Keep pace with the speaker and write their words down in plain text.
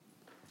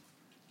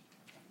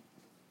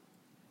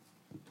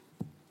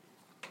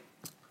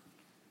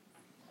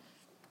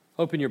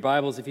Open your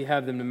Bibles, if you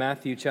have them, to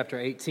Matthew chapter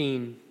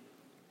 18,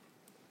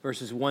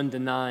 verses 1 to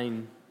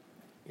 9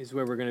 is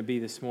where we're going to be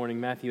this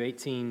morning. Matthew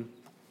 18,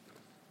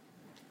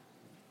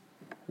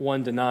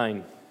 1 to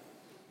 9.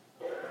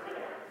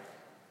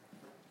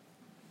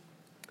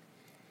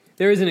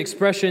 There is an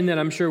expression that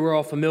I'm sure we're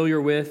all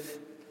familiar with.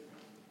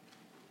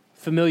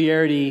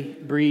 Familiarity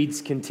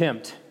breeds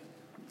contempt.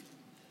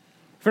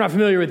 If we're not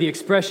familiar with the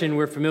expression,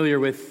 we're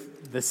familiar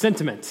with the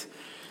sentiment.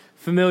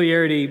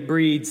 Familiarity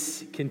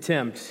breeds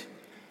contempt.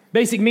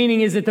 Basic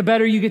meaning is that the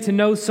better you get to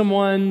know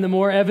someone, the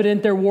more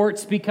evident their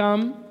warts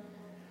become,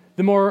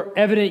 the more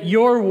evident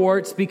your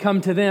warts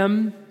become to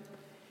them,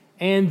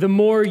 and the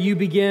more you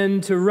begin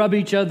to rub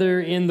each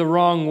other in the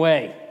wrong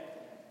way.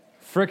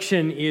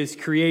 Friction is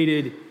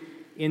created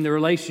in the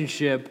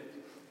relationship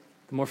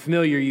the more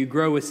familiar you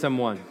grow with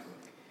someone.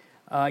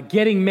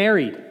 Getting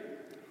married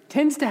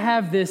tends to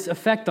have this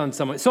effect on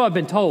someone. So I've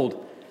been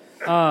told.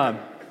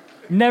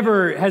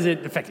 Never has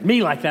it affected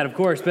me like that, of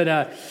course,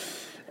 but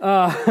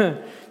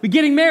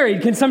getting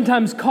married can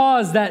sometimes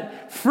cause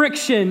that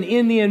friction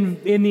in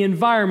the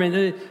environment.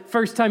 The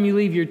first time you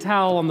leave your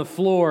towel on the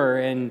floor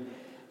and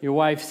your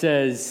wife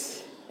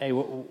says, "Hey,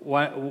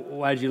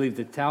 why did you leave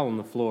the towel on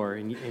the floor?"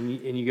 And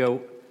you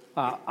go,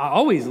 "I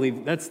always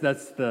leave. That's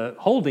the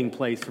holding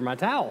place for my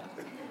towel.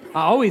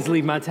 I always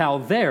leave my towel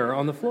there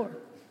on the floor.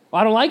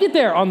 Well, I don't like it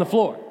there on the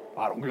floor.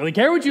 I don't really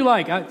care what you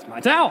like. It's my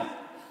towel,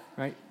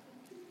 right?"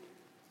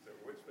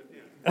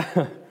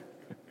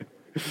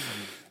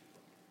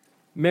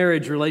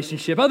 Marriage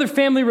relationship. Other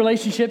family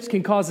relationships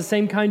can cause the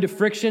same kind of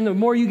friction. The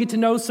more you get to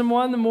know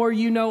someone, the more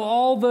you know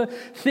all the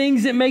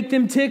things that make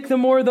them tick, the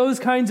more those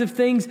kinds of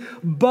things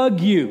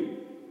bug you.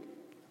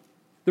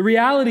 The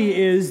reality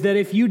is that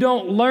if you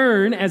don't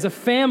learn as a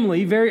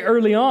family very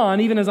early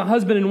on, even as a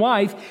husband and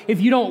wife, if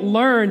you don't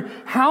learn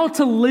how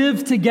to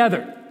live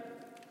together,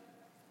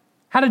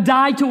 how to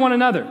die to one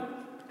another,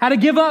 how to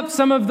give up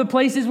some of the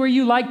places where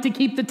you like to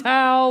keep the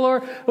towel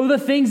or the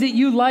things that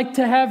you like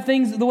to have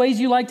things, the ways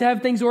you like to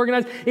have things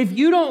organized. If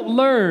you don't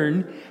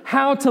learn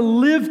how to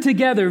live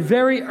together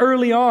very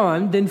early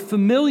on, then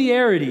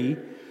familiarity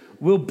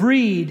will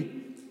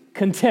breed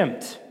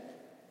contempt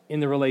in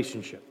the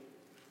relationship.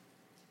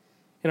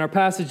 In our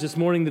passage this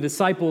morning, the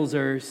disciples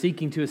are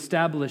seeking to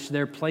establish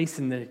their place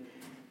in the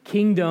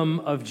kingdom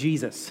of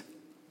Jesus.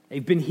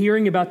 They've been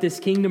hearing about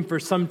this kingdom for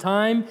some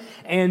time,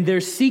 and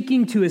they're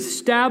seeking to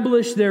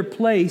establish their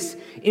place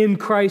in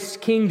Christ's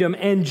kingdom.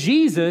 And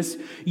Jesus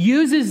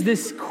uses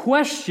this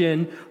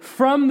question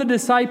from the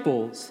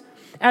disciples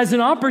as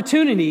an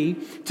opportunity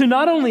to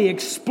not only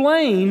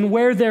explain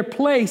where their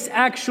place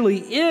actually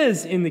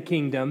is in the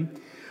kingdom,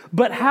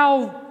 but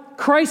how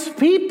Christ's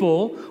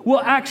people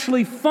will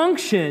actually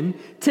function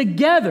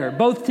together,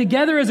 both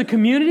together as a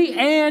community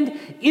and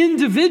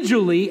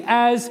individually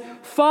as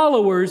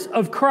followers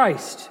of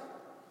Christ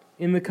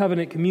in the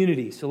covenant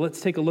community. So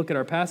let's take a look at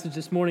our passage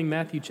this morning,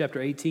 Matthew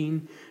chapter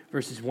 18,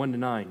 verses 1 to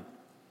 9.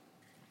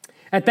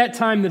 At that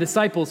time, the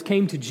disciples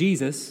came to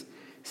Jesus,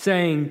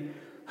 saying,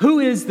 "Who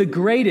is the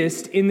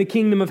greatest in the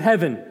kingdom of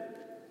heaven?"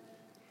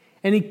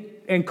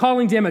 And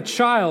calling to him a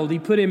child, he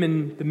put him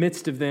in the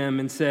midst of them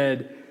and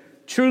said,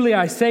 "Truly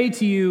I say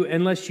to you,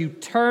 unless you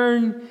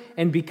turn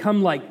and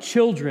become like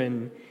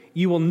children,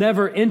 you will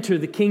never enter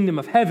the kingdom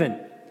of heaven.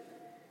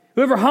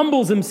 Whoever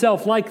humbles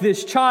himself like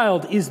this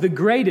child is the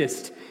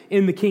greatest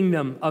in the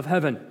kingdom of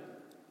heaven.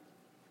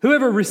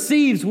 Whoever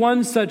receives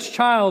one such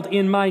child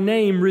in my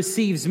name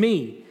receives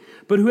me.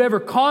 But whoever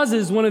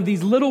causes one of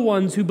these little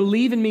ones who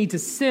believe in me to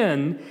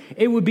sin,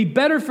 it would be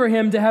better for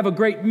him to have a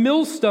great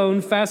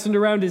millstone fastened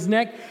around his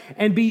neck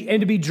and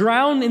to be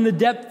drowned in the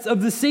depths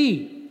of the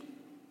sea.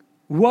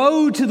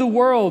 Woe to the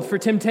world for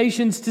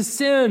temptations to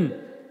sin,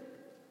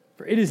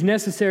 for it is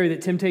necessary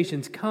that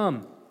temptations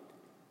come.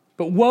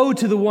 But woe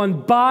to the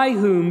one by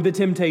whom the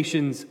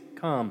temptations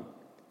come.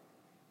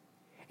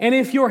 And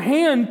if your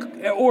hand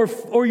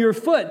or your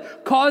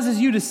foot causes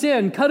you to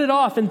sin, cut it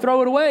off and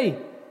throw it away.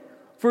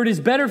 For it is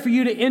better for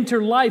you to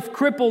enter life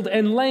crippled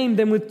and lame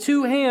than with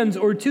 2 hands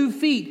or 2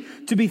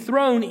 feet to be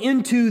thrown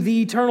into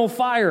the eternal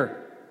fire.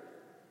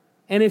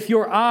 And if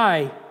your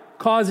eye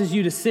causes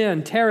you to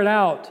sin, tear it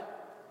out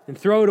and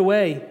throw it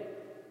away.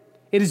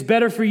 It is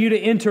better for you to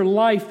enter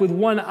life with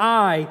 1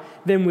 eye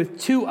than with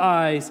 2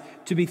 eyes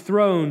to be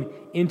thrown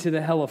into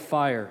the hell of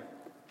fire."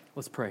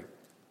 Let's pray.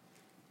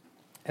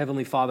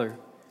 Heavenly Father,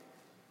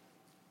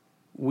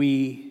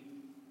 we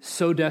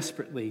so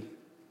desperately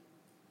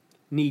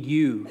need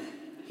you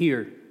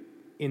here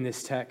in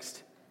this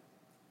text.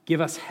 Give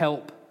us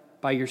help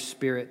by your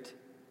Spirit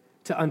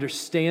to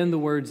understand the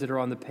words that are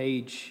on the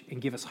page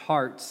and give us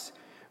hearts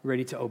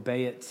ready to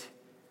obey it.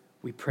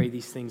 We pray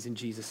these things in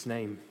Jesus'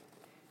 name.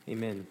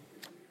 Amen.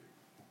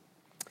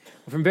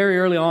 From very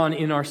early on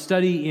in our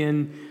study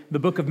in the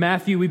book of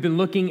Matthew, we've been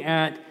looking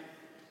at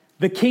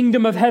the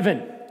kingdom of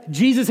heaven.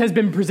 Jesus has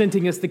been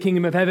presenting us the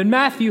kingdom of heaven.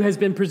 Matthew has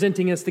been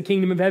presenting us the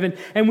kingdom of heaven.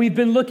 And we've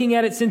been looking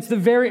at it since the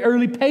very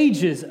early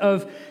pages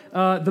of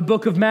the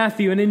book of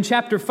Matthew. And in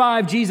chapter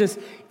 5, Jesus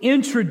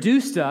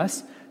introduced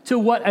us to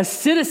what a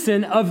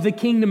citizen of the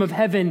kingdom of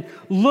heaven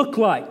look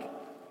like.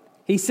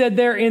 He said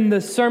there in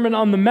the Sermon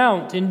on the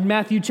Mount in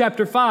Matthew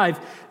chapter 5,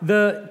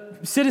 the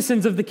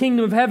citizens of the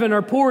kingdom of heaven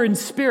are poor in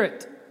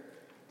spirit.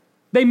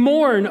 They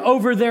mourn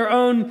over their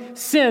own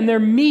sin. They're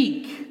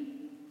meek.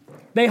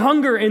 They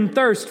hunger and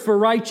thirst for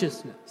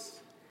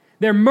righteousness.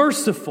 They're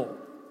merciful.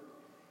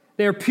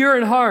 They're pure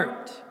in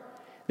heart.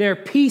 They're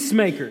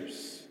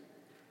peacemakers.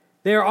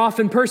 They are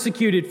often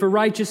persecuted for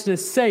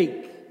righteousness'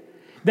 sake.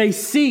 They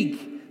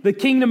seek the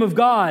kingdom of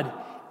God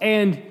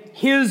and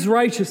His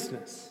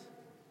righteousness.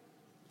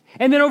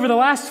 And then over the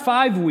last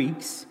 5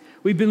 weeks,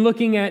 we've been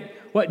looking at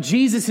what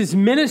Jesus'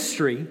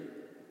 ministry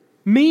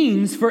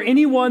means for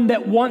anyone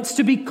that wants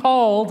to be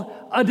called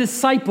a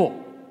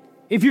disciple.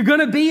 If you're going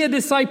to be a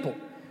disciple,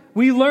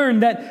 we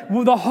learn that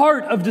the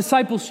heart of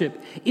discipleship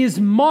is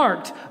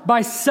marked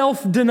by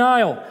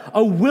self-denial,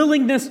 a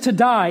willingness to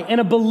die,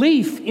 and a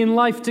belief in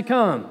life to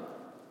come.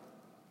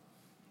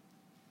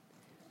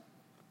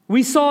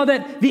 We saw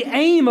that the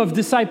aim of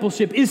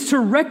discipleship is to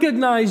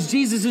recognize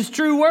Jesus'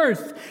 true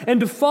worth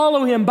and to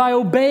follow Him by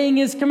obeying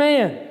His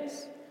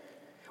commands.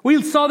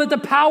 We saw that the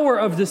power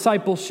of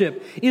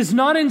discipleship is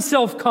not in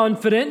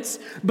self-confidence,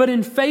 but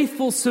in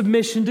faithful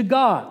submission to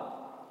God.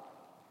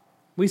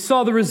 We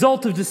saw the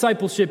result of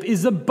discipleship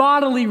is the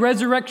bodily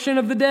resurrection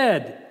of the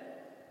dead.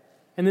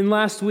 And then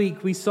last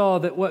week we saw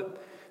that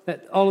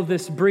all of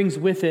this brings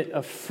with it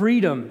a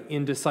freedom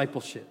in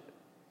discipleship.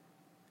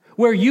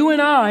 Where you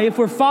and I, if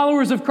we're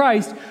followers of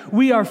Christ,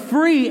 we are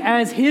free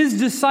as His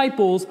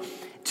disciples.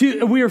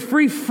 We are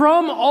free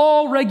from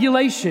all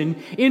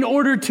regulation in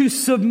order to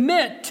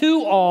submit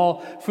to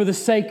all for the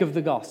sake of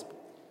the gospel.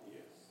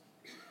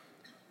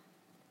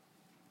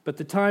 But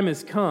the time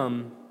has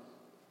come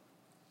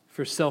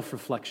for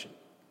self-reflection.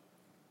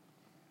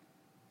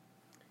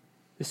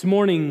 This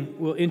morning,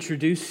 we'll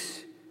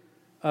introduce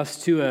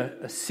us to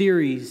a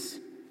series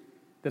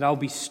that I'll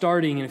be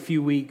starting in a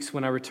few weeks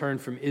when I return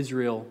from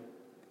Israel,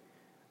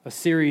 a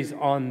series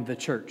on the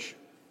church.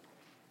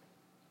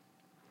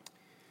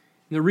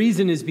 And the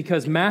reason is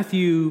because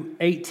Matthew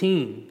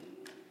 18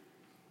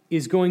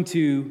 is going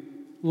to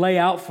lay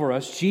out for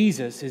us,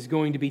 Jesus is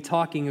going to be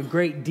talking a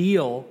great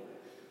deal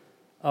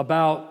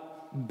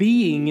about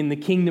being in the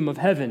kingdom of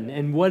heaven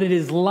and what it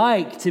is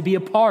like to be a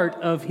part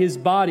of His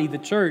body, the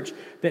church,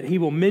 that He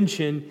will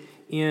mention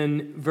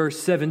in verse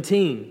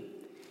 17.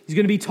 He's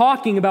going to be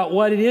talking about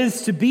what it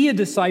is to be a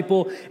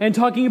disciple and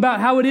talking about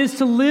how it is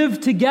to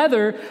live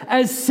together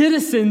as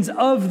citizens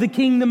of the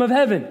kingdom of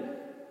heaven.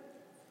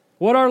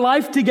 What our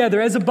life together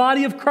as a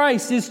body of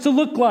Christ is to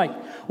look like.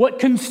 What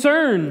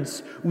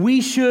concerns we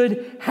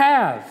should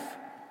have.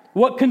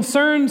 What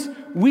concerns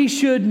we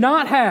should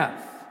not have.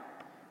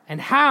 And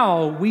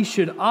how we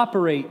should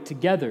operate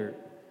together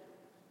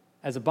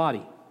as a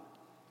body.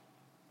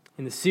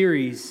 In the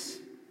series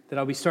that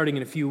I'll be starting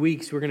in a few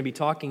weeks, we're going to be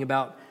talking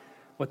about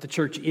what the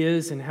church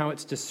is and how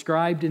it's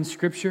described in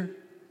Scripture,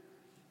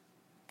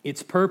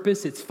 its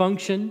purpose, its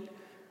function,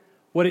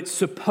 what it's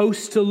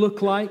supposed to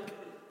look like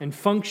and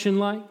function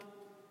like.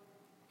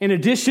 In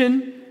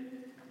addition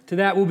to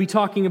that, we'll be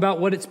talking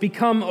about what it's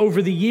become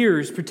over the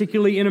years,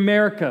 particularly in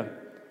America.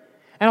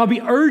 And I'll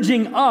be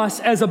urging us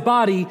as a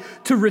body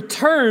to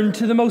return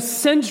to the most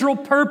central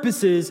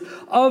purposes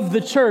of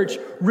the church,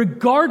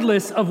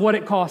 regardless of what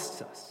it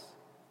costs us.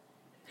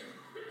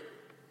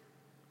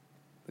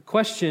 The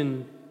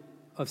question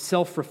of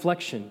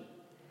self-reflection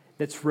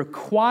that's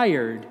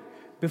required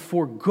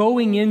before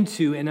going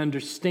into and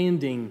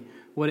understanding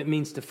what it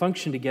means to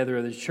function together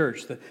as a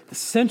church. The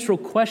central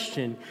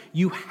question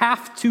you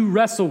have to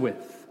wrestle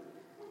with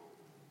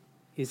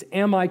is,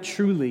 am I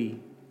truly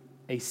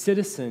a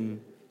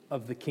citizen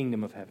of the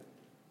kingdom of heaven?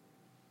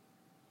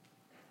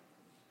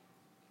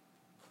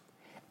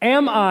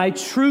 Am I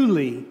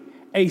truly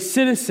a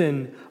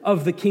citizen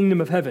of the kingdom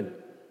of heaven?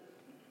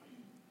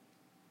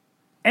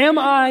 Am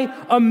I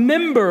a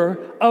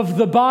member of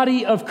the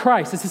body of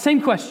Christ? It's the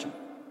same question.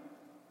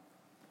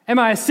 Am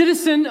I a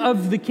citizen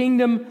of the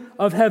kingdom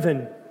of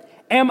heaven?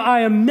 Am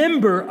I a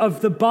member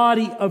of the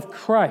body of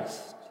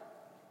Christ?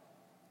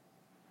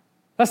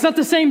 That's not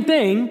the same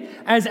thing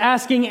as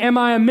asking, am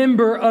I a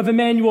member of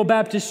Emmanuel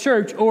Baptist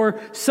Church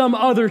or some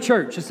other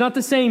church? It's not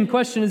the same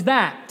question as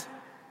that.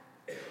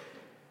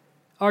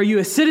 Are you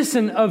a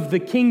citizen of the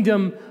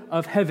kingdom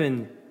of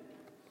heaven?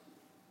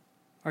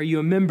 Are you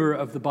a member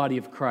of the body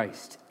of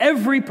Christ?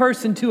 Every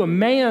person, to a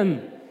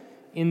man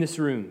in this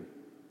room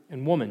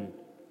and woman,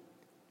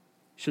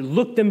 should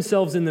look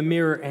themselves in the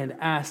mirror and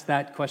ask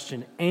that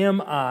question.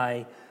 Am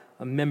I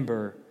a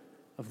member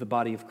of the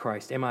body of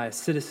Christ? Am I a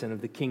citizen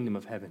of the kingdom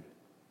of heaven?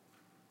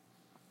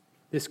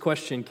 This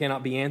question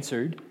cannot be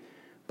answered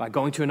by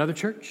going to another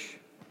church,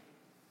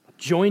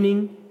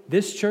 joining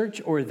this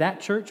church or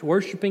that church,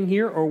 worshiping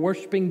here or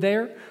worshiping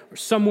there or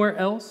somewhere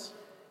else.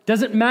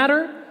 Doesn't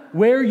matter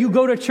where you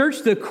go to church,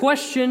 the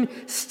question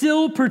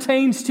still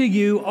pertains to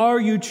you. Are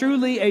you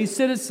truly a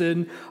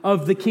citizen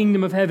of the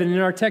kingdom of heaven? In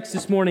our text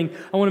this morning,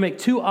 I want to make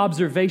two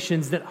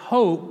observations that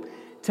hope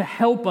to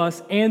help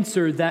us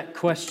answer that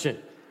question.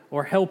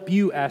 or help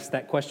you ask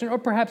that question, or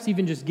perhaps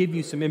even just give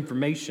you some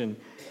information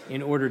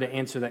in order to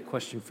answer that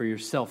question for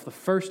yourself. The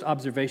first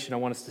observation I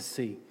want us to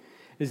see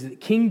is that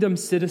kingdom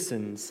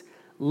citizens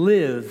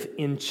live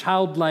in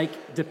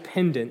childlike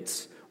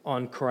dependence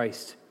on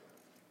Christ.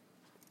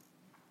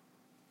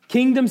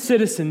 Kingdom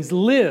citizens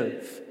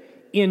live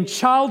in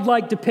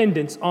childlike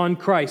dependence on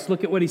Christ.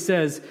 Look at what he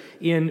says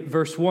in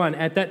verse 1.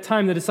 At that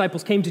time, the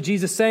disciples came to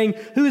Jesus saying,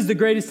 "Who is the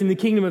greatest in the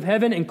kingdom of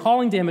heaven?" And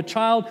calling to him a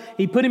child,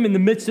 he put him in the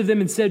midst of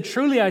them and said,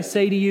 "Truly I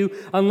say to you,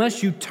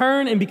 unless you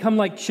turn and become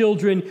like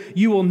children,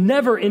 you will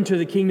never enter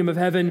the kingdom of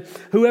heaven.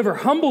 Whoever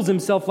humbles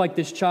himself like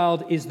this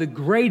child is the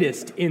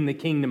greatest in the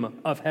kingdom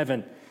of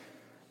heaven."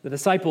 The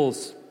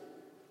disciples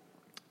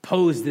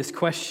posed this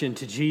question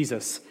to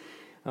Jesus.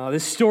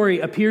 This story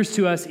appears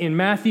to us in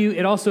Matthew.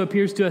 It also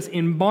appears to us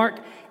in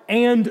Mark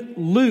and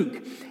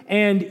Luke.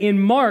 And in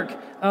Mark,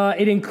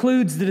 it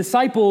includes the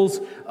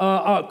disciples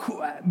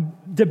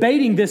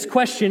debating this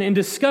question and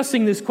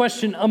discussing this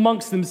question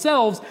amongst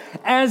themselves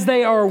as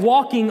they are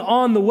walking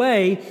on the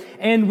way.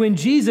 And when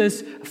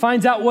Jesus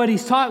finds out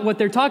what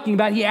they're talking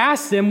about, he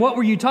asks them, "What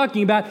were you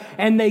talking about?"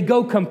 And they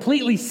go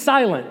completely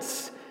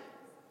silent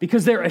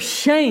because they're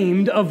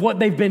ashamed of what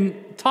they've been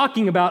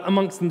talking about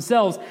amongst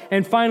themselves.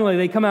 And finally,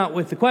 they come out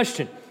with the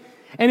question.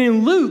 And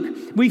in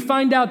Luke, we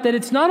find out that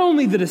it's not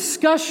only the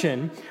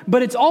discussion,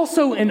 but it's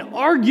also an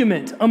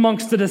argument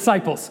amongst the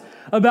disciples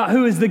about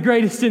who is the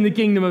greatest in the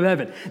kingdom of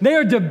heaven. They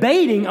are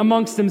debating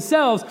amongst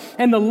themselves,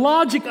 and the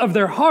logic of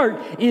their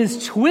heart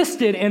is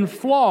twisted and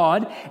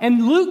flawed.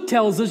 And Luke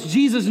tells us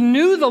Jesus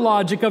knew the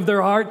logic of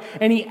their heart,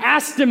 and he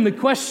asked them the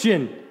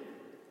question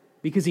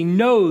because he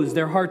knows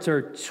their hearts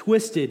are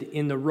twisted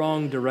in the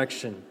wrong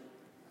direction.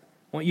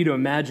 I want you to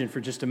imagine for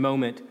just a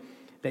moment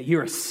that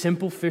you're a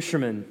simple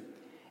fisherman,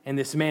 and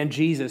this man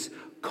Jesus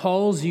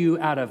calls you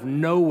out of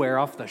nowhere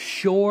off the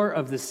shore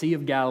of the Sea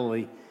of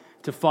Galilee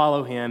to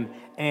follow him.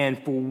 And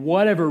for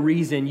whatever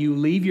reason, you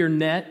leave your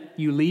net,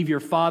 you leave your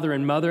father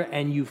and mother,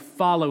 and you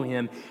follow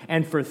him.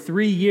 And for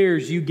 3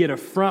 years, you get a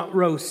front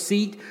row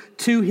seat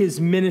to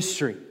his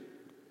ministry.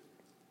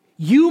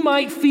 You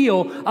might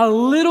feel a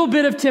little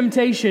bit of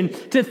temptation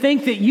to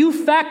think that you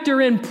factor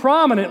in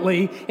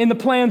prominently in the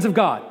plans of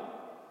God.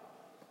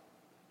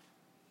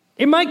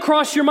 It might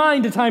cross your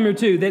mind a time or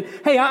two that,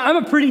 hey, I'm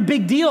a pretty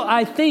big deal,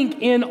 I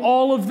think, in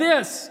all of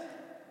this.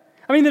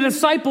 I mean, the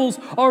disciples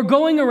are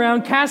going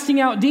around casting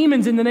out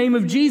demons in the name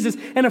of Jesus,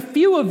 and a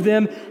few of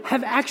them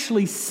have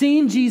actually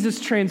seen Jesus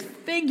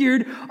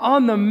transfigured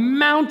on the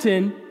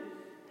mountain,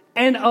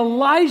 and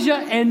Elijah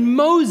and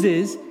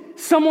Moses,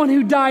 someone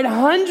who died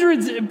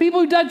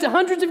people who died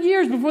hundreds of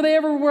years before they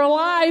ever were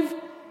alive,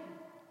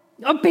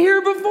 appear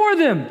before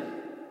them.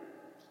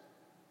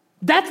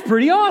 That's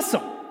pretty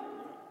awesome.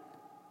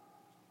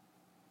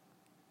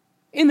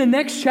 In the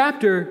next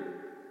chapter,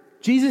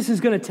 Jesus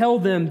is going to tell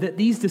them that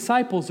these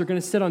disciples are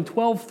going to sit on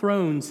 12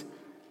 thrones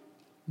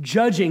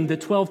judging the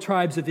 12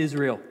 tribes of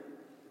Israel.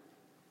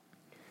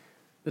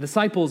 The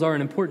disciples are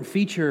an important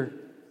feature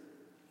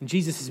in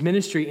Jesus'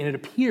 ministry, and it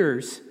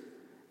appears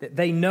that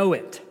they know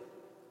it,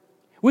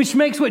 which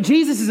makes what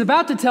Jesus is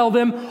about to tell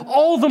them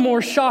all the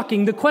more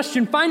shocking. The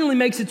question finally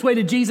makes its way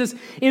to Jesus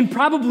in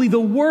probably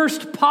the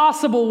worst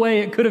possible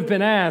way it could have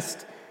been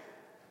asked.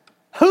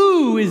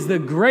 Who is the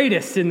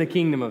greatest in the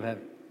kingdom of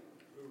heaven?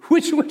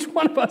 Which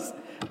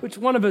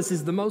one of us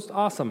is the most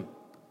awesome?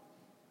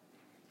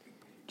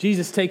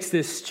 Jesus takes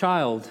this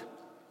child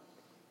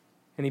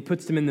and he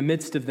puts them in the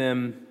midst of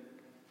them,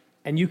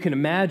 and you can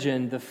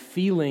imagine the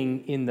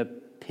feeling in the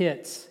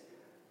pits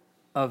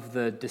of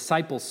the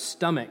disciples'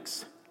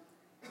 stomachs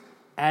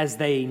as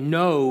they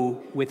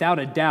know without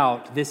a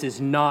doubt this is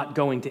not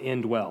going to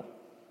end well.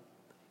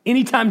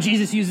 Anytime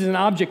Jesus uses an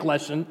object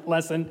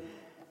lesson,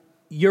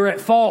 you're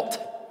at fault,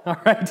 all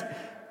right?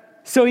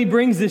 So he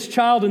brings this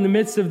child in the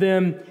midst of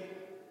them,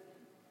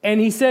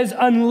 and he says,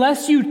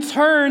 unless you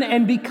turn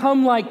and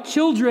become like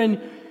children,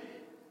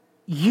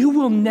 you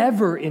will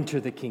never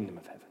enter the kingdom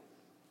of heaven.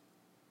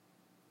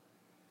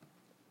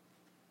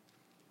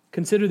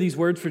 Consider these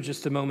words for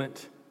just a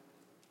moment.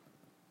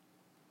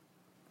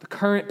 The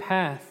current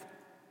path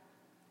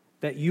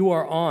that you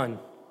are on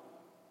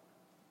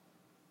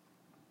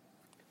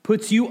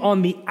puts you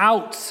on the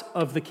outs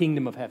of the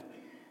kingdom of heaven.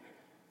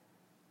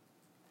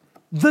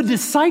 The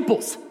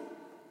disciples,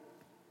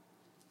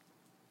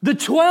 the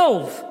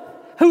 12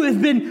 who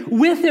have been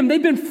with him,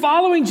 they've been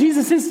following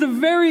Jesus since the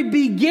very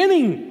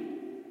beginning.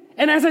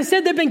 And as I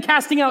said, they've been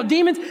casting out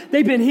demons,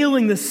 they've been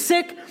healing the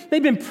sick,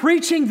 they've been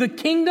preaching the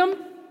kingdom.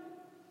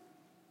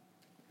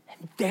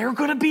 And they're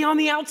going to be on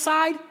the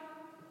outside?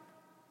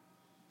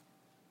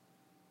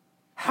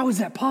 How is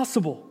that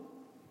possible?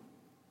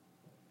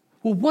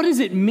 Well, what does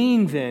it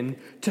mean then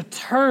to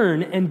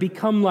turn and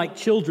become like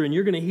children?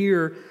 You're going to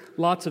hear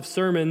lots of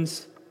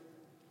sermons,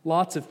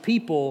 lots of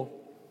people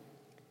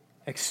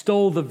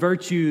extol the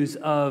virtues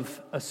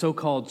of a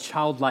so-called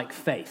childlike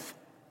faith.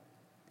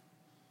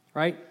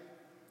 Right?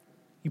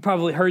 You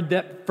probably heard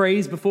that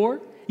phrase before.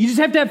 You just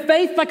have to have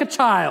faith like a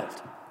child.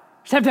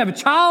 You just have to have a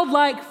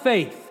childlike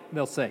faith,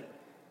 they'll say.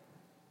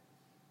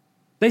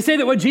 They say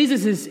that what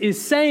Jesus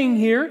is saying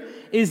here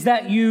is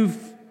that you've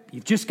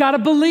just got to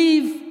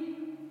believe.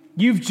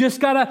 You've just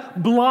got to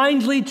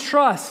blindly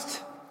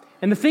trust.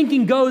 And the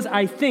thinking goes,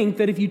 I think,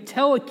 that if you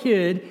tell a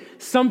kid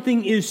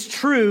something is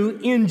true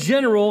in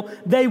general,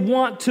 they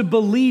want to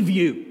believe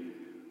you.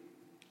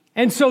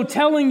 And so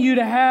telling you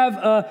to have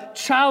a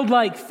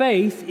childlike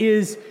faith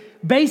is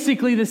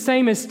basically the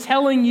same as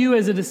telling you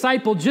as a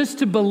disciple just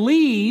to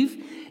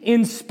believe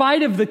in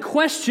spite of the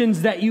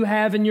questions that you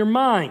have in your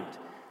mind.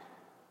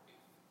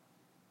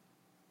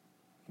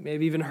 You may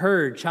have even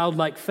heard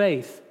childlike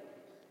faith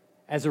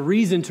as a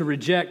reason to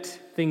reject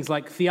things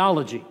like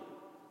theology,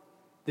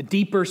 the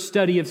deeper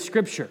study of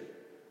Scripture,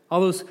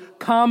 all those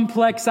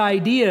complex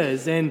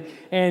ideas and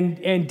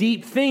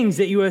deep things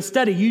that you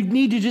study. You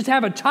need to just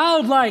have a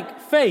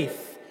childlike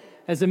faith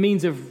as a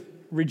means of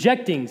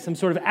rejecting some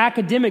sort of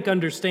academic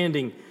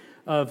understanding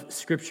of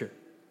Scripture.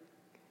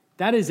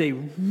 That is a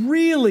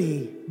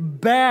really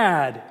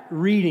bad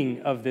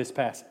reading of this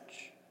passage.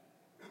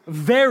 A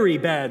very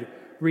bad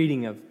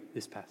reading of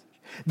this passage.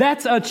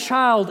 That's a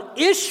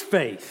childish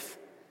faith,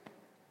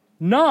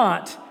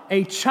 not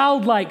a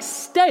childlike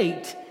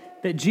state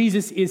that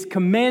Jesus is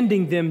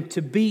commanding them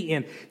to be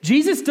in.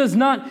 Jesus does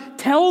not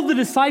tell the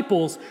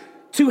disciples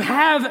to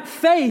have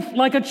faith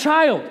like a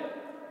child.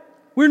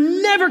 We're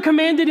never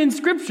commanded in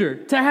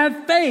Scripture to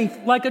have faith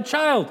like a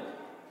child.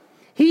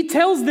 He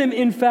tells them,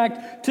 in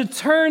fact, to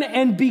turn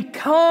and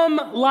become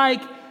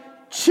like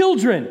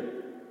children.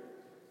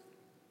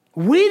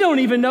 We don't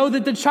even know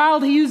that the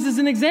child he used as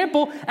an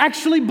example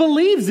actually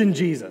believes in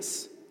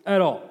Jesus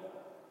at all.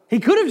 He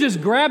could have just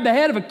grabbed the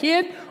head of a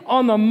kid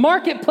on the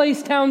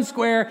marketplace town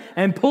square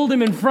and pulled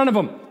him in front of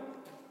him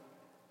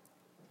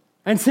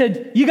and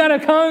said, you got to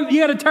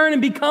turn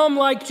and become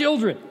like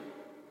children.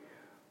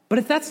 But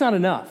if that's not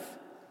enough,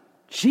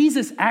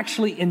 Jesus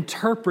actually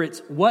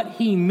interprets what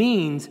he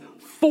means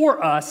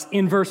for us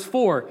in verse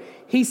 4.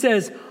 He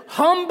says,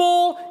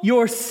 humble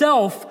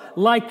yourself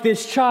like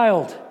this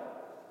child.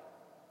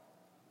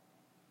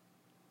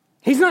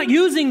 He's not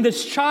using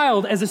this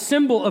child as a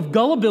symbol of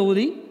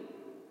gullibility.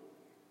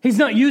 He's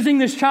not using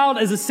this child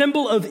as a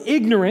symbol of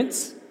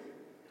ignorance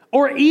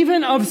or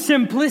even of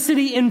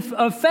simplicity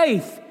of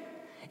faith.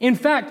 In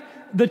fact,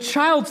 the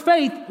child's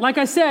faith, like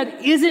I said,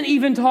 isn't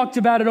even talked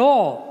about at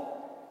all.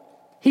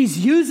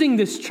 He's using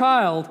this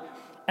child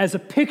as a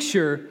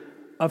picture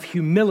of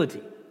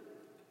humility.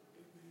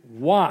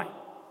 Why?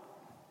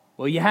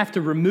 Well, you have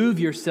to remove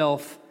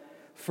yourself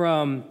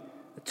from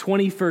the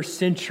 21st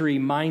century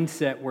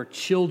mindset where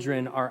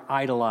children are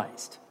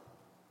idolized.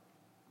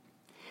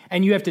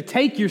 And you have to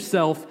take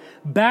yourself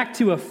back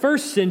to a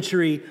first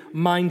century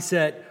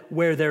mindset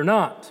where they're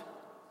not.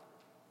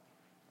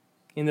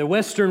 In the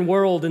Western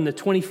world, in the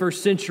 21st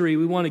century,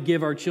 we want to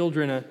give our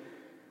children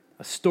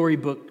a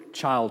storybook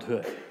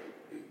childhood.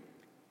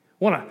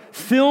 Want to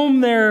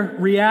film their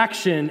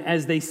reaction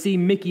as they see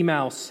Mickey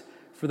Mouse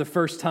for the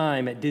first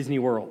time at Disney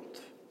World.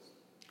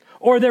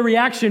 Or their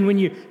reaction when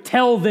you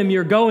tell them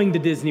you're going to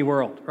Disney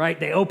World, right?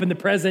 They open the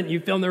present, you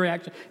film their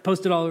reaction,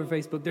 post it all over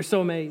Facebook. They're so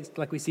amazed,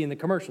 like we see in the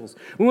commercials.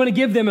 We want to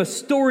give them a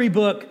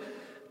storybook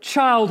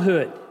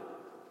childhood.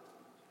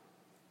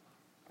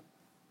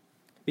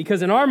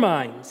 Because in our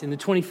minds, in the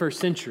 21st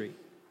century,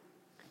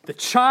 the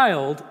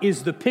child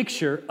is the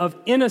picture of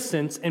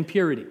innocence and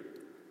purity,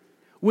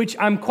 which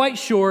I'm quite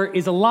sure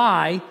is a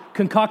lie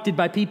concocted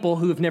by people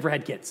who have never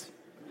had kids.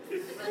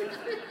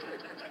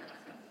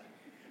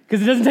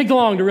 Because it doesn't take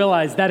long to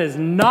realize that is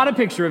not a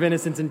picture of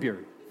innocence and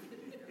purity.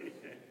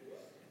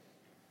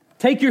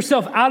 Take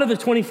yourself out of the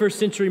 21st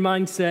century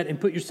mindset and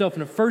put yourself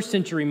in a first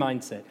century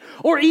mindset,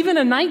 or even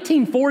a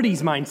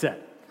 1940s mindset,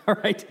 all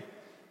right?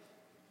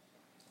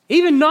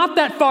 Even not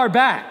that far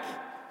back.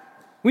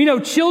 We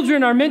know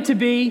children are meant to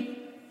be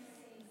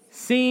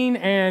seen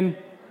and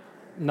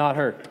not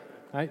heard,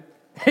 right?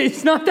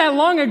 It's not that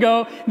long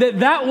ago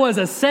that was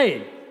a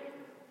saying.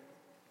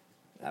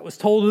 That was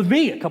told of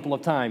me a couple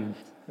of times,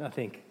 I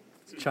think,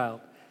 as a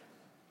child.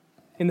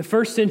 In the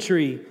first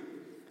century,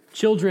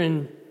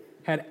 children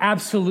had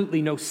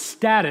absolutely no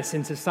status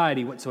in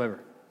society whatsoever.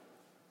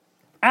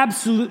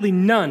 Absolutely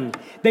none.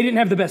 They didn't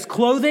have the best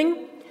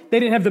clothing. They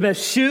didn't have the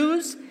best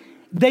shoes.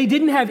 They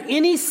didn't have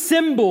any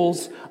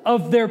symbols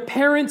of their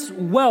parents'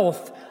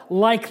 wealth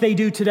like they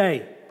do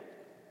today.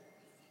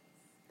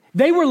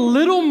 They were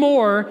little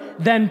more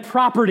than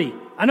property.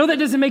 I know that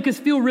doesn't make us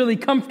feel really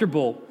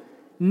comfortable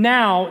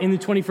now in the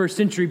 21st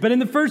century, but in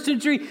the first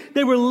century,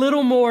 they were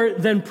little more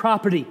than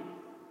property.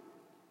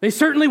 They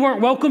certainly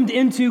weren't welcomed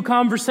into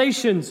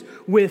conversations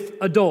with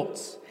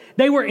adults.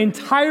 They were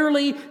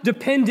entirely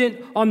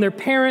dependent on their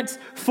parents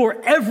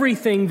for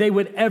everything they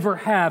would ever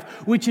have,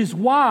 which is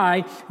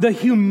why the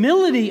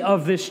humility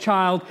of this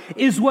child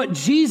is what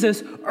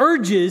Jesus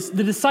urges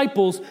the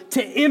disciples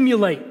to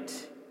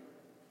emulate.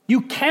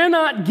 You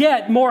cannot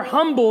get more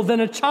humble than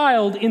a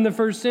child in the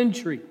first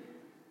century.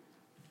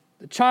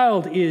 The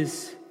child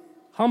is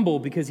humble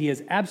because he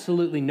has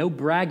absolutely no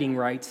bragging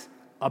rights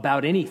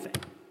about anything.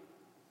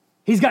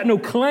 He's got no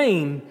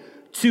claim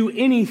to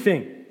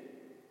anything.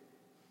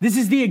 This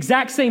is the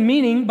exact same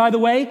meaning, by the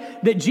way,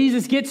 that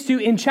Jesus gets to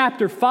in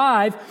chapter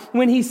 5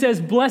 when he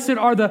says, "Blessed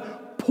are the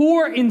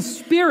poor in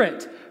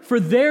spirit, for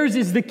theirs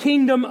is the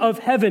kingdom of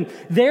heaven."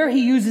 There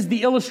he uses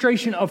the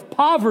illustration of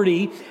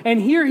poverty,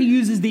 and here he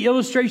uses the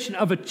illustration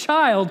of a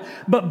child,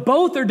 but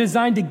both are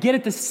designed to get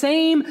at the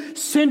same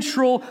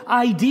central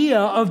idea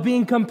of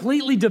being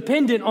completely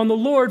dependent on the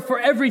Lord for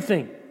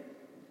everything.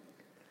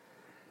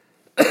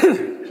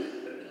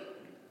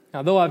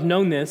 Now, though I've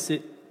known this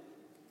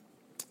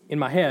in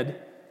my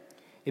head,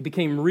 it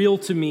became real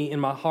to me in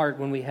my heart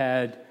when we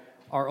had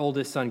our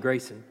oldest son,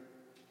 Grayson.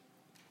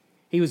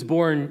 He was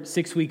born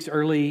 6 weeks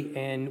early,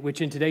 and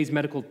which in today's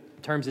medical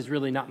terms is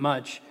really not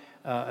much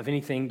of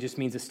anything, just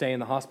means a stay in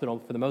the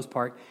hospital for the most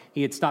part.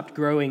 He had stopped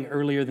growing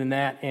earlier than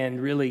that,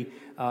 and really,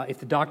 if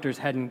the doctors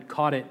hadn't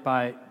caught it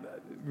by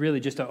really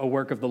just a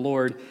work of the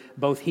Lord,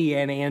 both he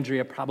and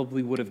Andrea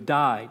probably would have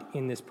died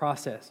in this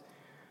process.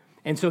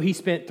 And so he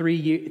spent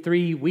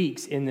 3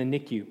 weeks in the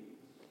NICU.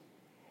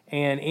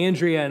 And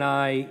Andrea and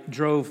I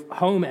drove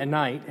home at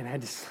night and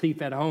had to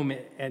sleep at home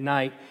at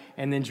night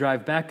and then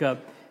drive back up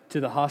to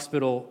the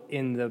hospital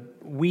in the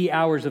wee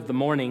hours of the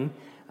morning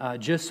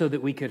just so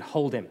that we could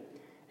hold him.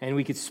 And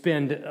we could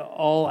spend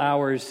all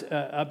hours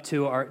up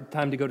to our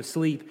time to go to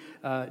sleep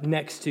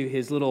next to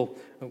his little,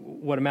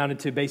 what amounted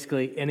to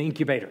basically an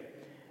incubator.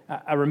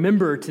 I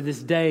remember to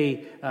this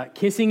day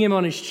kissing him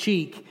on his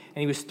cheek,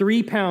 and he was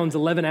 3 pounds,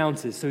 11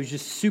 ounces, so he was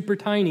just super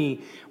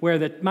tiny,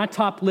 where my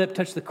top lip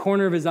touched the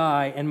corner of his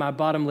eye and my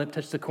bottom lip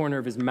touched the corner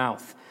of his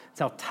mouth. That's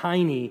how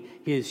tiny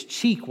his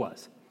cheek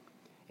was.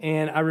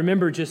 And I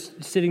remember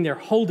just sitting there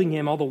holding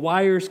him, all the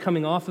wires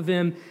coming off of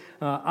him,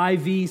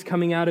 IVs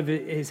coming out of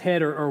his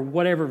head or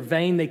whatever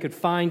vein they could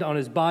find on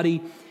his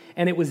body.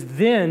 And it was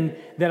then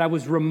that I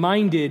was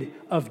reminded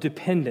of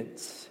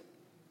dependence.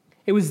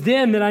 It was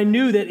then that I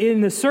knew that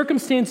in the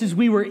circumstances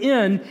we were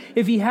in,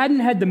 if he hadn't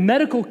had the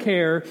medical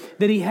care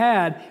that he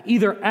had,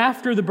 either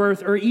after the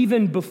birth or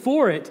even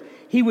before it,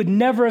 he would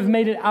never have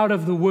made it out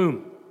of the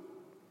womb.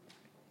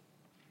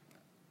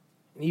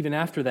 And even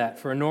after that,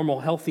 for a normal,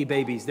 healthy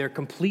babies, they're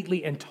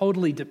completely and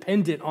totally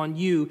dependent on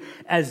you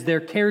as their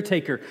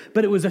caretaker.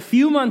 But it was a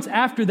few months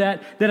after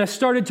that I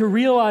started to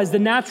realize the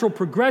natural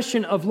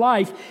progression of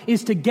life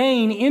is to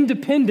gain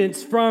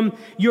independence from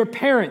your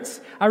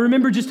parents. I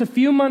remember just a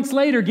few months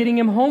later getting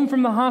him home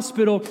from the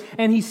hospital,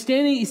 and he's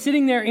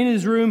sitting there in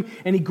his room,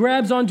 and he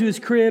grabs onto his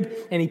crib,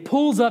 and he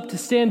pulls up to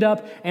stand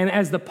up, and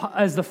as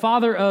the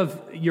father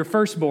of your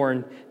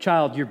firstborn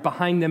child, you're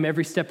behind them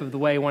every step of the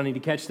way, wanting to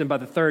catch them. By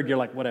the third, you're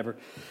like, whatever.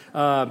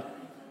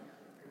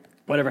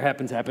 Whatever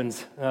happens.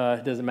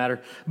 It doesn't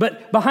matter.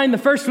 But behind the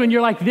first one,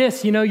 you're like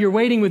this, you're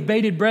waiting with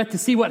bated breath to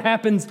see what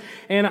happens.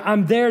 And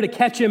I'm there to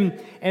catch him.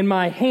 And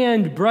my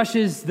hand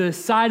brushes the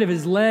side of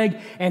his leg.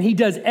 And he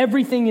does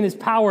everything in his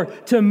power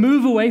to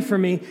move away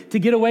from me, to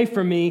get away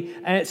from me,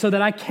 so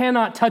that I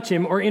cannot touch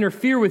him or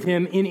interfere with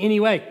him in any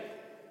way.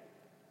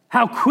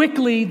 How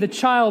quickly the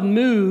child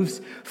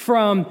moves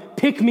from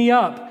pick me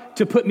up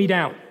to put me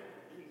down.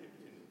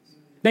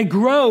 They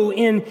grow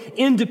in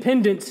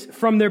independence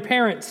from their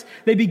parents.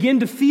 They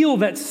begin to feel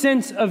that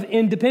sense of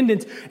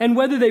independence. And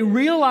whether they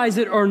realize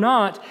it or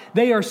not,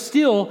 they are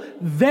still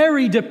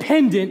very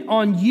dependent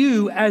on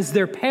you as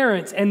their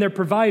parents and their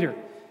provider.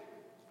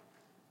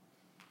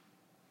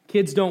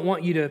 Kids don't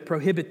want you to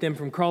prohibit them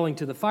from crawling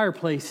to the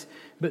fireplace,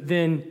 but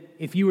then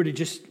if you were to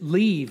just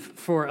leave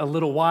for a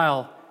little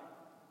while,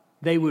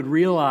 they would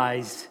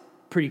realize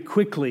pretty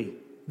quickly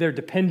their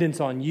dependence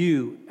on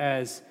you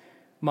as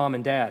mom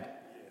and dad.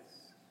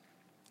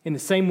 In the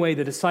same way,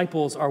 the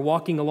disciples are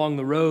walking along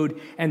the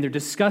road and they're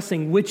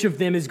discussing which of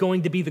them is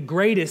going to be the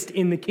greatest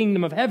in the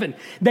kingdom of heaven.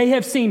 They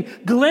have seen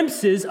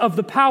glimpses of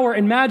the power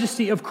and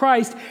majesty of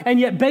Christ,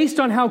 and yet based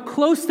on how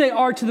close they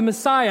are to the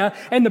Messiah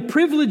and the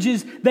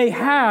privileges they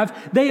have,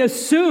 they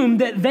assume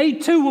that they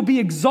too will be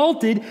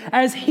exalted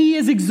as he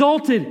is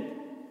exalted.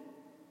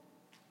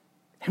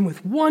 And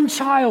with one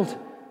child,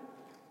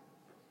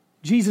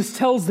 Jesus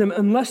tells them,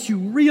 unless you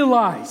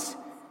realize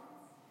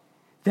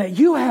that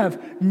you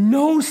have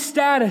no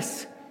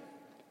status,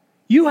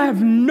 you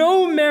have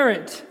no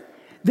merit,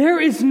 there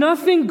is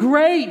nothing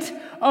great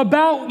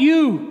about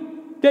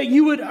you that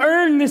you would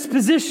earn this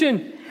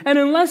position. And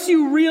unless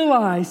you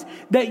realize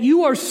that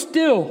you are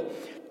still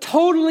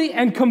totally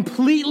and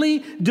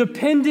completely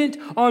dependent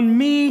on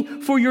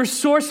me for your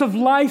source of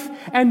life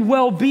and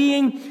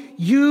well-being,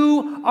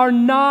 you are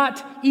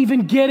not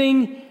even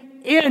getting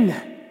in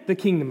the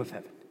kingdom of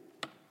heaven.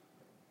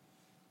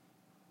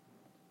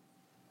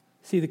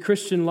 See, the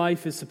Christian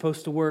life is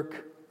supposed to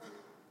work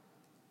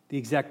the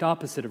exact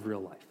opposite of real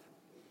life.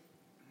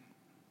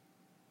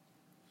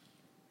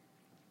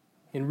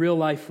 In real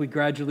life, we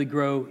gradually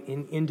grow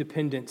in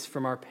independence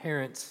from our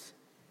parents.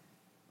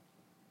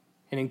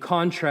 And in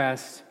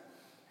contrast,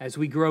 as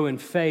we grow in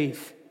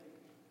faith,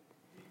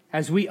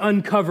 as we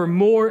uncover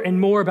more and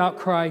more about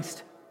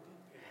Christ,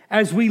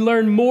 as we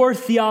learn more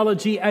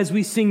theology, as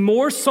we sing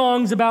more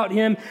songs about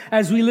him,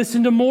 as we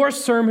listen to more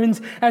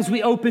sermons, as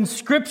we open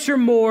Scripture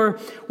more,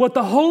 what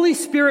the Holy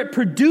Spirit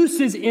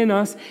produces in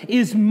us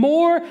is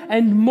more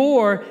and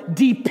more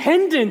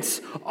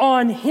dependence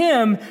on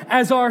him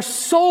as our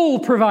sole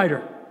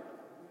provider.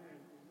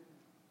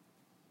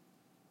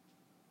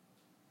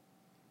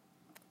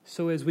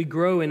 So as we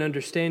grow in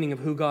understanding of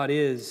who God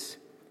is,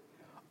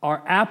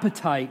 our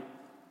appetite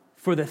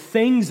for the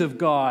things of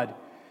God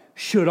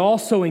should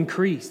also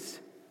increase.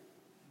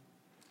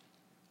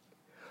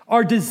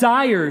 Our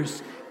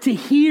desires to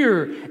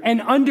hear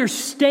and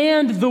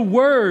understand the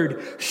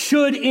Word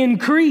should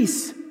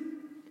increase.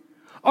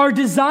 Our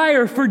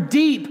desire for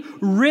deep,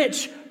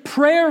 rich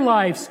prayer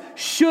lives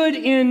should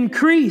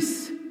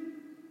increase.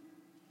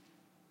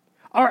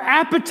 Our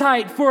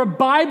appetite for a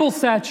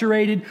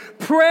Bible-saturated,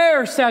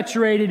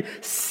 prayer-saturated,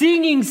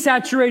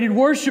 singing-saturated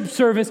worship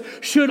service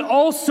should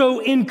also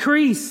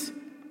increase.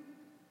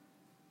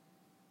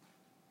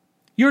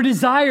 Your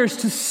desires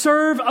to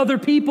serve other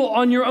people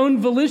on your own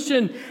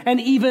volition and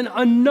even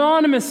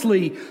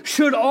anonymously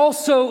should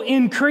also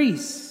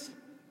increase.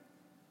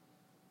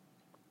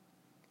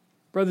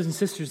 Brothers and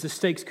sisters, the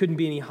stakes couldn't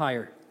be any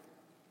higher.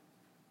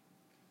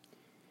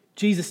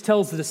 Jesus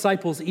tells the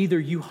disciples, either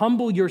you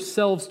humble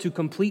yourselves to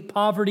complete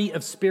poverty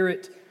of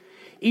spirit,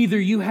 either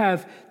you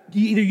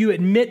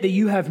admit that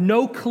you have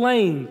no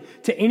claim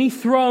to any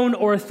throne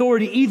or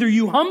authority. Either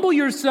you humble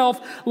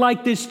yourself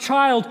like this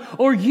child,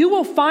 or you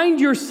will find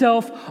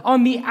yourself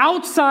on the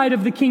outside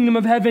of the kingdom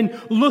of heaven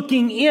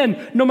looking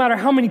in. No matter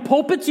how many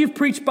pulpits you've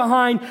preached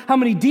behind, how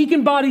many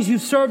deacon bodies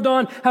you've served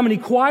on, how many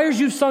choirs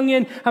you've sung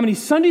in, how many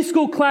Sunday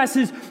school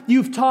classes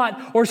you've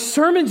taught, or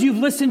sermons you've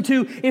listened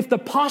to, if the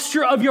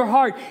posture of your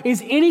heart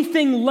is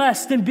anything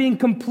less than being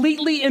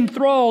completely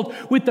enthralled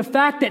with the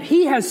fact that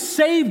he has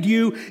saved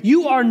you,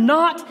 you are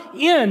not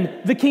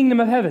in the kingdom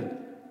of heaven.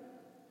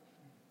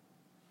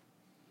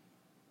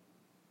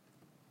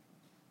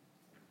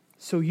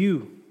 So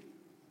you,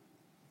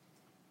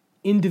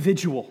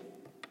 individual,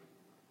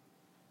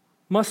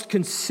 must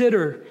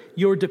consider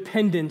your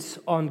dependence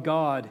on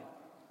God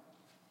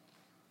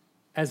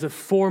as a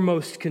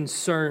foremost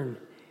concern,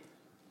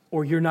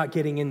 or you're not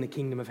getting in the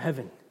kingdom of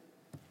heaven.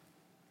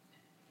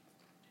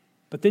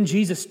 But then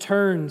Jesus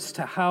turns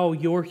to how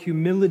your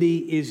humility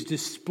is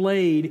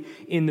displayed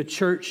in the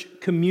church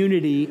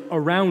community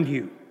around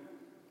you.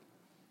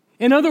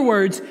 In other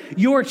words,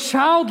 your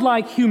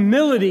childlike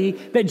humility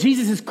that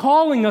Jesus is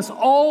calling us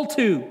all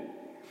to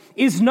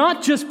is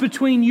not just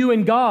between you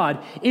and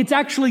God. It's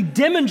actually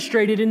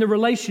demonstrated in the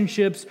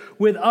relationships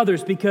with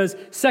others, because,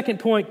 second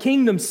point,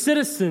 kingdom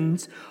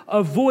citizens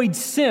avoid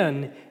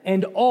sin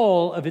and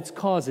all of its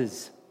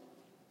causes.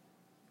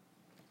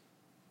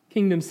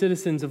 Kingdom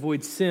citizens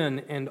avoid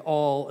sin and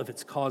all of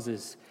its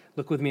causes.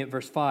 Look with me at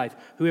verse 5.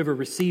 Whoever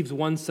receives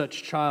one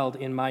such child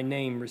in my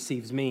name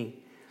receives me.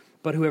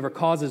 But whoever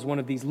causes one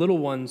of these little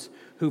ones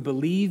who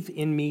believe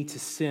in me to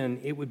sin,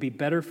 it would be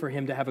better for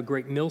him to have a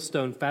great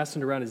millstone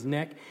fastened around his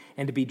neck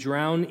and to be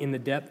drowned in the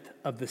depth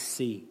of the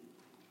sea.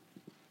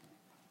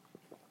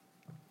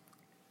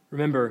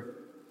 Remember,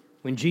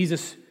 when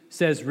Jesus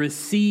says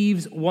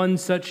receives one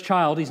such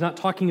child, he's not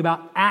talking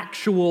about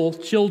actual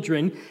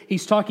children.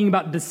 He's talking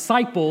about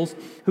disciples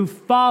who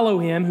follow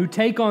him, who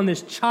take on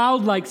this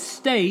childlike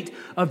state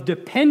of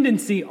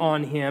dependency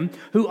on him,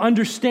 who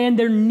understand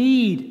their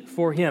need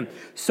for him.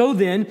 So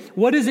then,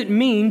 what does it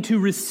mean to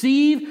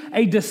receive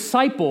a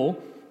disciple,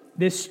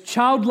 this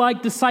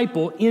childlike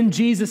disciple, in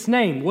Jesus'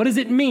 name? What does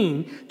it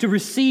mean to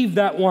receive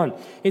that one?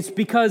 It's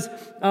because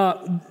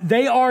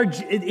they are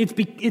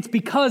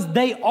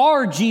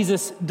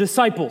Jesus'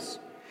 disciples.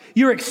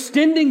 You're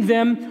extending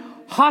them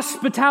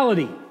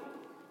hospitality.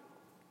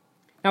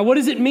 Now, what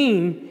does it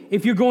mean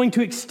if you're going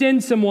to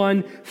extend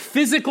someone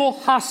physical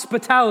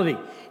hospitality?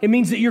 It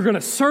means that you're going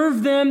to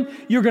serve them,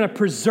 you're going to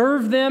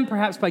preserve them,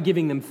 perhaps by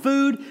giving them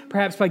food,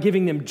 perhaps by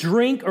giving them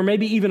drink, or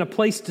maybe even a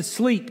place to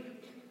sleep.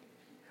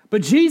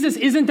 But Jesus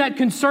isn't that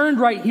concerned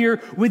right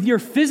here with your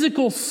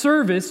physical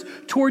service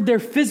toward their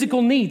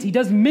physical needs. He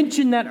does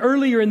mention that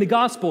earlier in the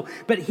gospel,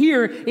 but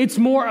here it's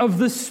more of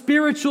the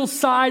spiritual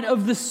side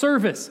of the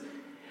service.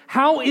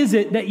 How is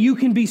it that you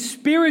can be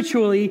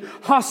spiritually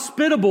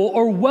hospitable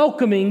or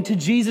welcoming to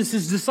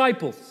Jesus'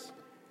 disciples?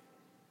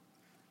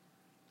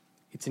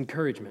 It's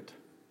encouragement.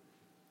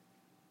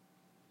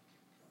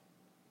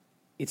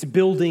 It's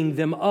building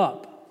them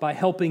up by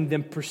helping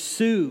them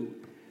pursue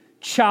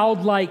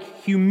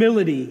childlike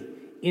humility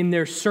in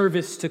their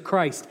service to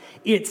Christ.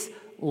 It's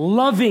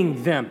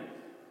loving them.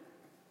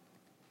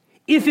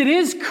 If it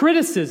is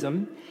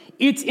criticism,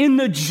 it's in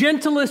the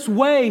gentlest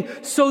way,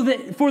 so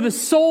that for the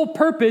sole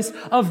purpose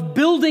of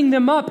building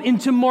them up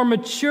into more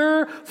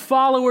mature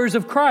followers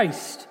of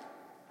Christ.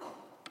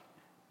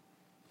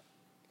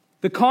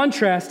 The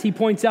contrast he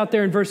points out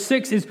there in verse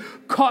 6 is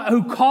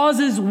who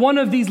causes one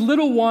of these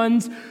little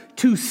ones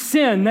to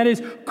sin. That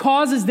is,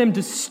 causes them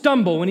to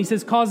stumble. When he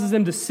says causes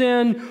them to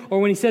sin, or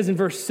when he says in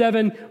verse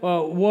 7,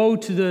 woe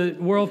to the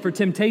world for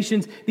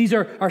temptations, these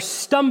are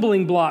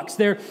stumbling blocks.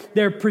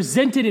 They're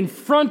presented in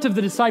front of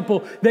the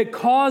disciple that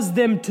cause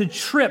them to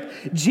trip.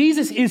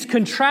 Jesus is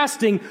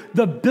contrasting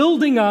the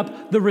building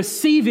up, the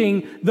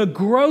receiving, the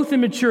growth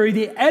and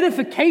maturity, the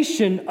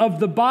edification of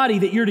the body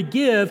that you're to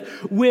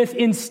give, with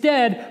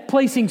instead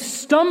placing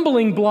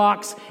stumbling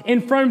blocks in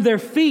front of their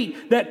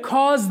feet that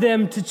cause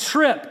them to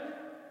trip.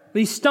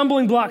 These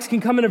stumbling blocks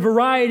can come in a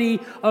variety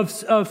of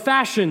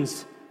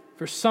fashions.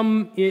 For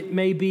some, it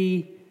may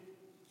be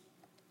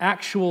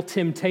actual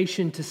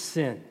temptation to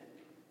sin.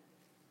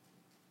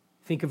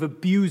 Think of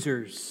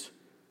abusers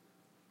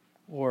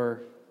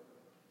or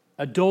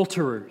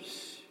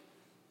adulterers,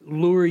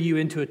 lure you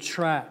into a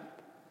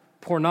trap,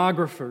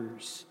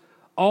 pornographers,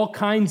 all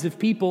kinds of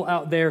people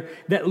out there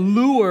that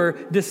lure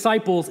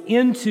disciples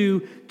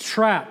into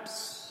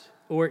traps.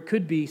 Or it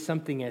could be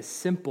something as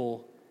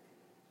simple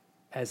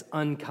as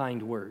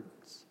unkind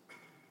words.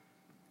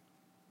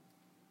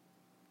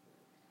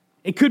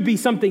 It could be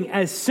something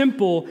as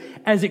simple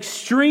as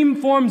extreme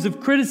forms of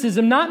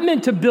criticism, not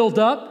meant to build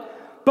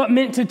up, but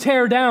meant to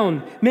tear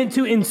down, meant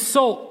to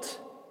insult.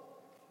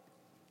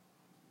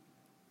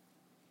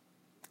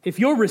 If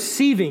your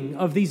receiving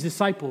of these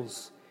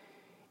disciples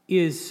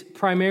is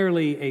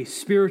primarily a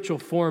spiritual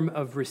form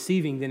of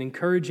receiving, then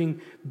encouraging,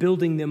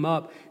 building them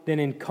up, then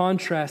in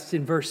contrast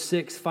in verse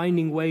 6,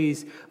 finding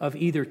ways of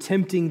either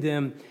tempting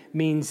them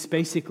means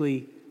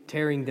basically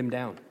tearing them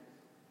down.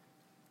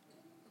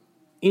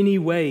 Any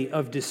way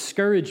of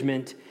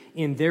discouragement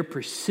in their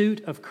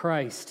pursuit of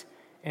Christ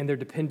and their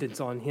dependence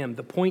on Him.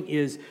 The point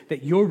is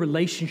that your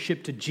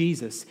relationship to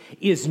Jesus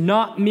is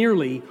not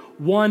merely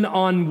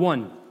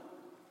one-on-one.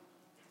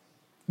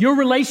 Your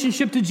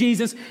relationship to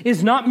Jesus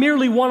is not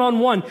merely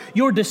one-on-one.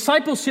 Your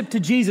discipleship to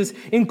Jesus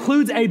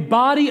includes a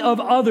body of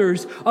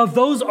others, of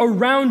those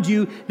around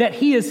you that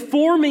He is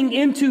forming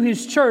into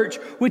His church,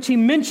 which He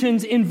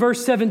mentions in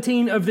verse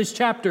 17 of this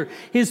chapter.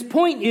 His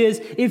point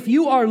is, if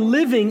you are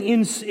living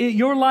in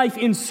your life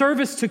in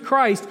service to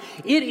Christ,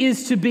 it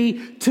is to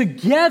be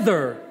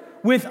together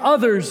with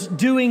others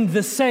doing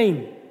the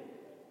same.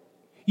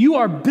 You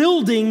are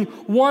building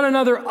one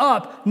another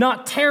up,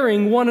 not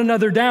tearing one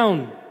another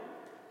down.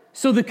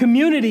 So the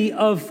community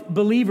of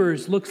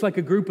believers looks like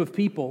a group of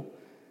people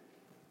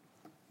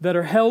that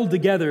are held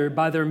together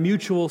by their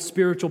mutual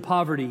spiritual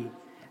poverty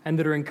and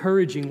that are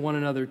encouraging one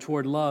another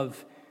toward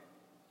love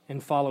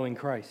and following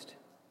Christ.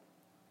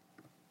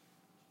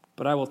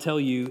 But I will tell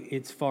you,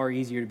 it's far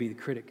easier to be the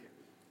critic.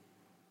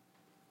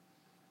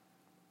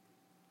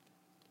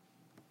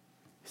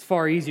 It's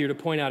far easier to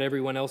point out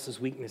everyone else's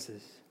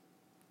weaknesses.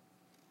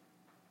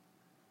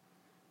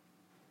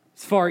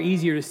 It's far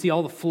easier to see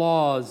all the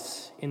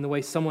flaws in the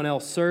way someone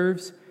else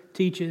serves,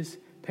 teaches,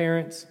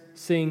 parents,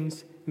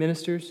 sings,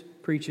 ministers,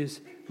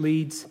 preaches,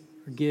 leads,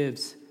 or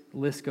gives. The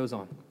list goes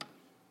on.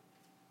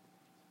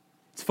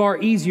 It's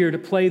far easier to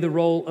play the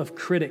role of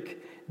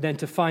critic than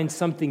to find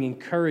something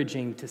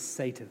encouraging to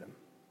say to them.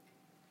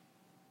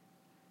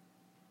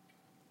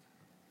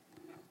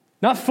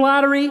 Not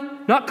flattery,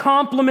 not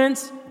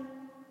compliments,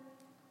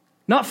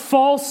 not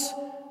false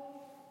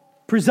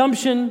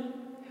presumption,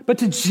 but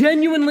to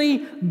genuinely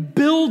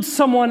build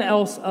someone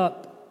else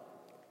up.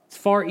 It's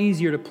far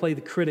easier to play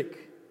the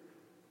critic.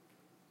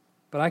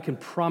 But I can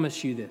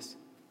promise you this.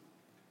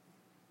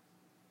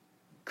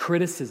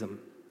 Criticism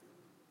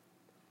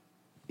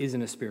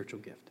isn't a spiritual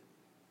gift.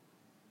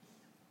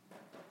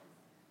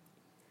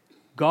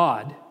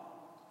 God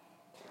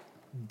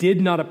did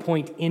not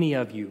appoint any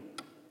of you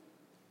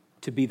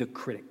to be the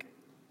critic.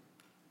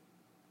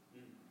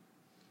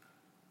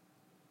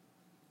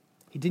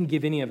 He didn't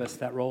give any of us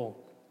that role.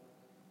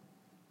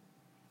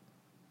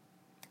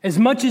 As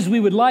much as we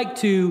would like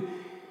to,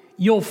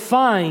 you'll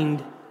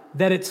find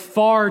that it's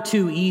far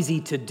too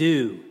easy to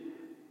do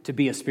to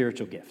be a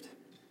spiritual gift.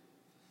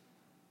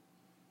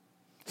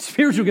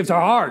 Spiritual gifts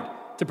are hard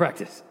to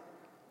practice.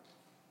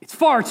 It's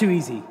far too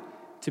easy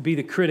to be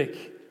the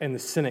critic and the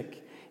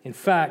cynic. In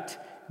fact,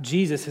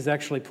 Jesus has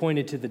actually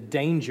pointed to the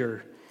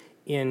danger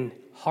in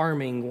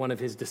harming one of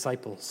his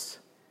disciples.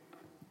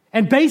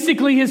 And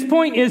basically his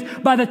point is,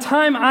 by the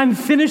time I'm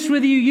finished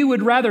with you, you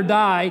would rather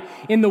die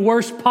in the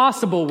worst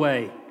possible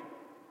way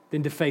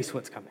than to face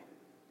what's coming.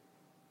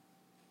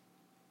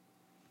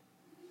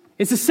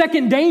 It's a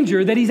second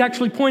danger that he's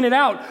actually pointed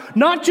out.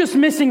 Not just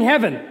missing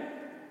heaven.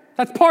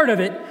 That's part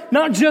of it.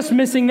 Not just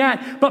missing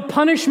that, but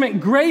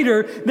punishment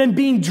greater than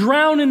being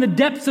drowned in the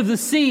depths of the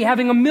sea,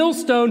 having a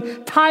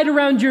millstone tied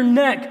around your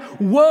neck.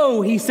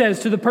 Woe, he says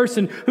to the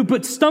person who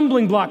put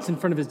stumbling blocks in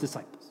front of his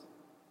disciples.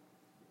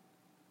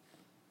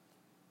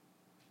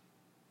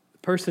 The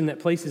person that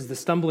places the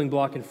stumbling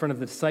block in front of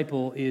the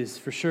disciple is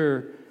for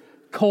sure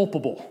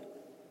culpable.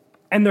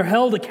 And they're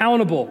held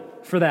accountable.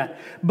 for that.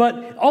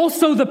 But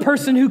also the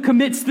person who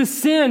commits the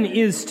sin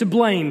is to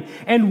blame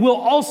and will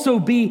also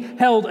be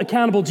held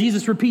accountable.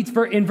 Jesus repeats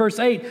in verse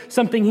 8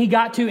 something he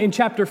got to in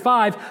chapter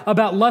 5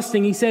 about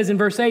lusting. He says in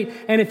verse 8,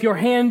 and if your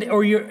hand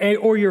or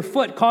your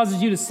foot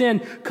causes you to sin,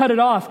 cut it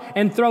off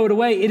and throw it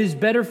away. It is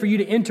better for you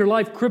to enter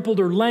life crippled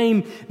or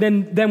lame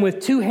than with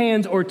 2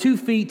 hands or 2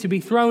 feet to be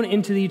thrown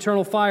into the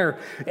eternal fire.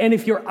 And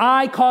if your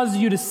eye causes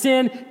you to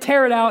sin,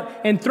 tear it out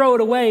and throw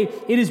it away.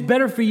 It is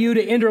better for you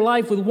to enter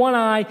life with 1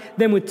 eye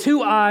than with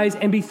 2 eyes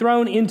and be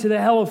thrown into the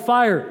hell of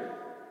fire.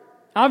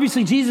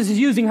 Obviously, Jesus is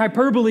using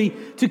hyperbole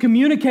to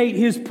communicate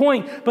his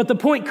point, but the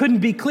point couldn't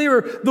be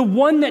clearer. The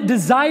one that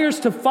desires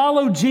to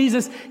follow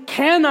Jesus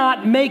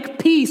cannot make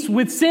peace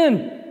with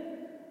sin.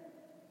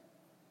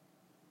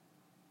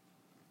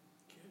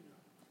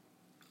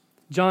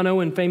 John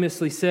Owen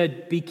famously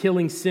said, "Be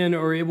killing sin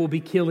or it will be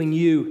killing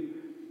you."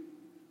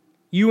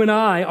 You and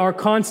I are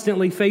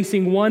constantly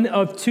facing one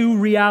of 2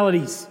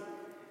 realities.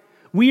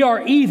 We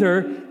are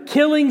either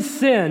killing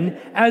sin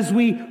as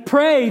we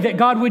pray that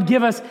God would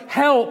give us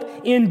help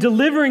in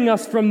delivering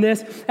us from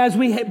this, as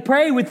we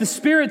pray with the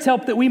Spirit's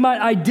help that we might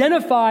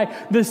identify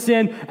the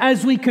sin,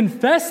 as we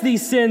confess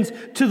these sins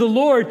to the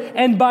Lord,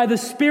 and by the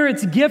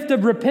Spirit's gift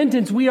of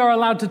repentance, we are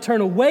allowed to turn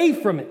away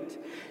from it.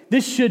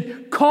 This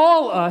should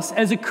call us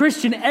as a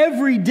Christian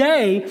every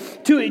day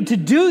to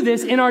do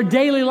this in our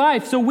daily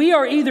life. So we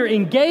are either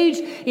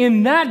engaged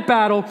in that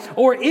battle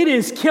or it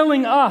is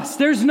killing us.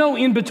 There's no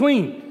in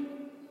between.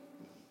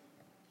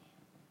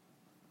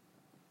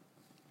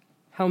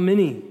 How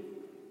many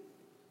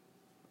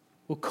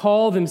will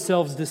call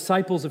themselves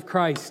disciples of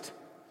Christ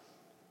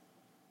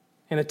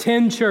and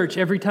attend church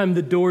every time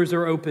the doors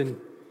are open,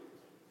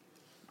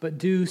 but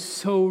do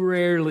so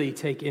rarely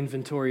take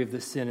inventory of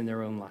the sin in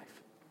their own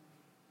life?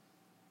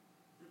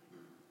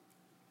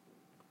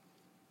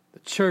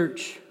 The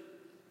church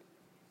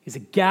is a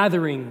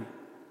gathering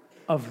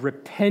of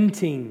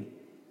repenting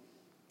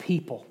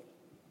people.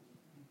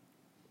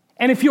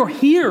 And if you're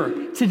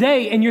here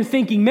today and you're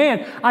thinking,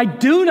 man, I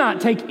do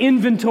not take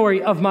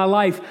inventory of my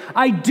life.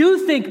 I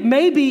do think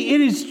maybe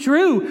it is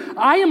true.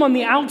 I am on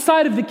the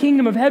outside of the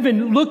kingdom of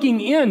heaven looking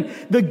in.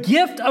 The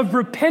gift of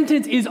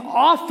repentance is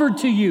offered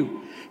to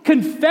you.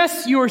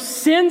 Confess your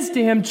sins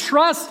to him.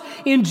 Trust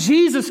in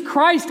Jesus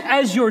Christ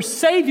as your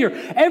Savior.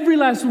 Every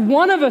last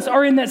one of us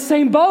are in that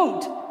same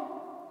boat.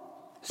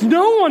 There's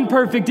no one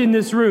perfect in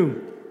this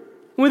room.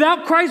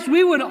 Without Christ,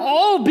 we would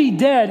all be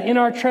dead in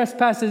our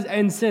trespasses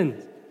and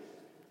sins.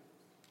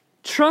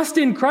 Trust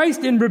in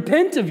Christ and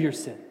repent of your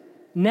sin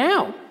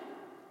now.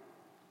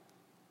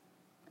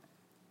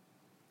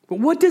 But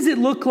what does it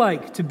look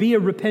like to be a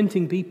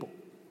repenting people?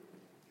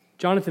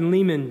 Jonathan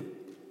Leeman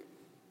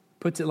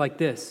puts it like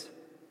this.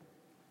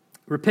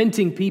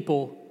 Repenting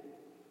people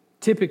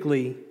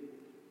typically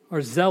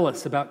are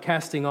zealous about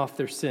casting off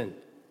their sin.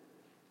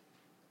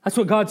 That's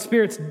what God's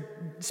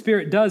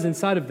Spirit does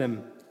inside of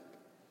them.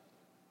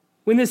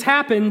 When this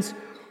happens,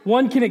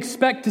 one can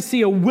expect to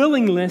see a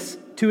willingness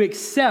to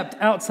accept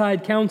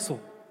outside counsel,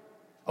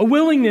 a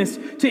willingness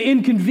to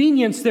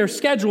inconvenience their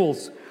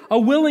schedules, a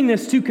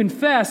willingness to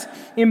confess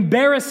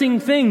embarrassing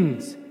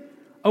things,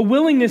 a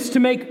willingness to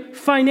make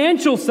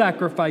financial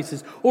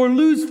sacrifices or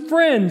lose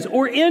friends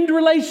or end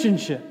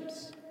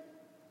relationships.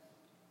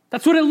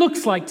 That's what it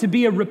looks like to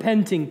be a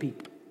repenting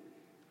people.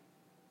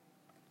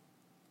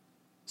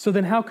 So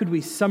then how could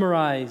we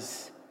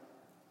summarize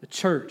the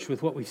church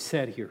with what we've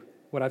said here,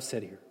 what I've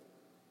said here?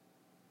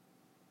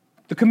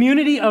 The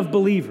community of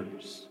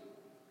believers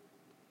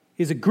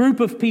is a group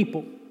of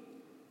people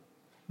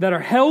that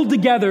are held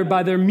together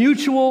by their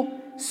mutual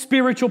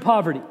spiritual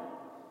poverty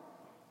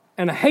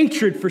and a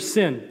hatred for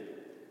sin,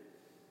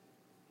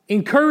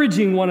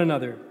 encouraging one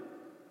another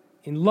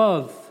in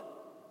love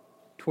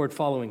toward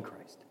following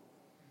Christ.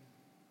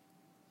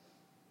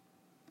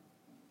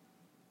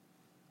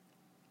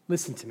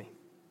 Listen to me.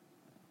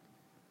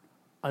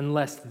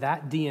 Unless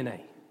that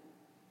DNA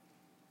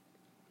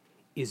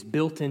is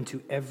built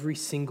into every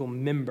single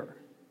member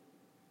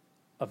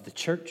of the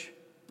church,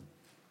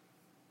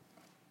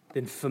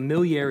 then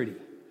familiarity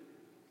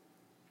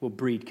will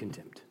breed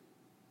contempt.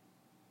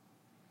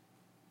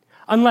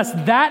 Unless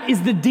that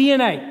is the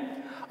DNA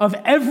of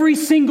every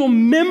single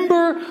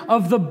member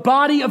of the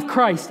body of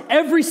Christ,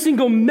 every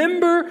single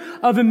member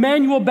of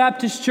Emmanuel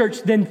Baptist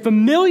Church, then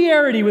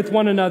familiarity with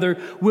one another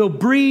will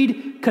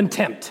breed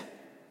contempt.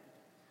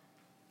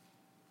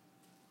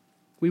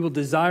 We will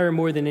desire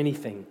more than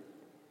anything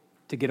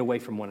to get away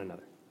from one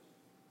another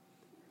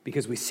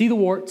because we see the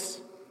warts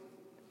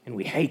and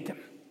we hate them.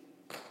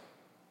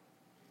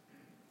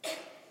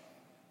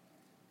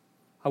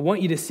 I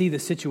want you to see the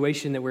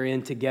situation that we're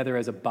in together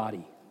as a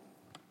body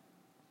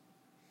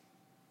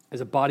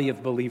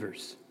of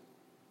believers.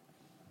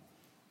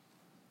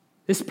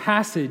 This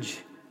passage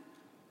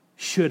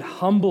should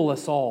humble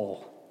us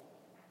all.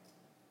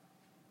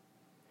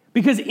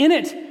 Because in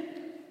it,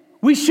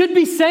 we should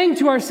be saying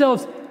to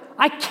ourselves,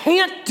 I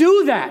can't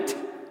do that.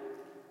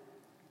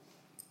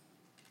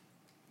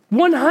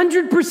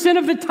 100%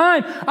 of the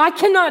time, I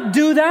cannot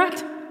do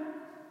that.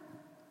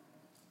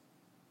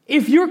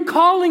 If you're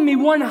calling me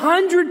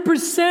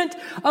 100%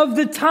 of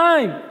the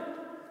time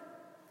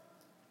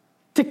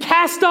to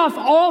cast off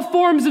all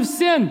forms of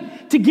sin,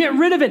 to get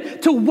rid of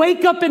it, to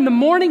wake up in the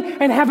morning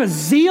and have a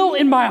zeal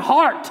in my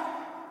heart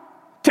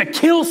to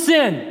kill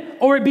sin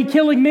or it be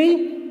killing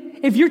me,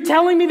 if you're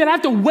telling me that I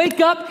have to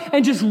wake up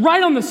and just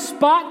right on the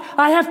spot,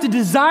 I have to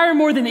desire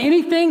more than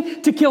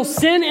anything to kill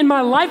sin in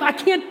my life, I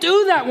can't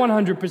do that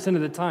 100%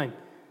 of the time.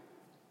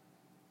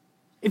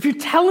 If you're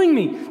telling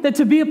me that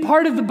to be a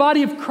part of the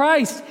body of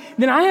Christ,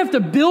 then I have to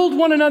build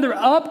one another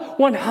up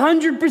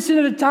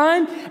 100% of the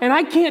time, and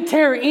I can't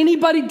tear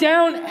anybody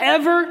down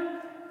ever,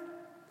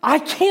 I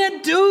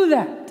can't do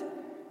that.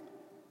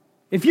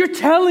 If you're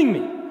telling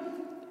me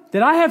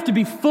that I have to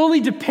be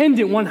fully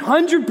dependent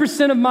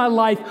 100% of my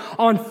life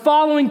on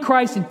following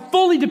Christ and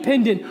fully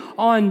dependent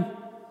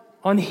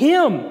on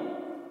Him,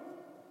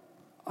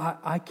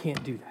 I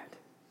can't do that.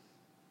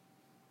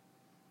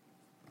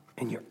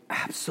 And you're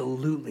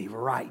absolutely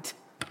right.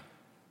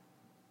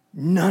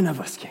 None of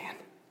us can.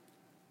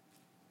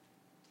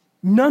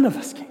 None of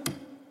us can.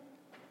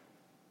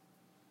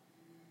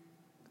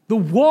 The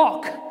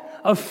walk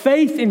of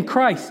faith in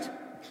Christ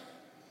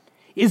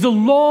is a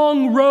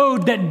long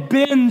road that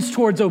bends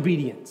towards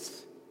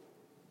obedience.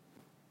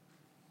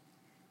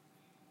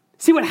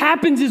 See, what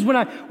happens is when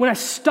I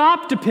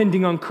stop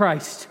depending on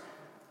Christ,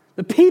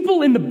 the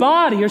people in the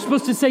body are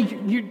supposed to say,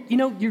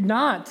 you're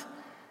not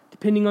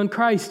depending on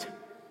Christ.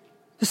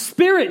 The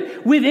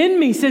Spirit within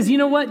me says, you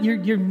know what?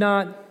 You're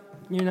not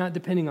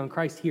depending on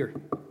Christ here.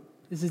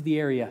 This is the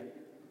area.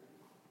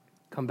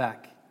 Come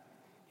back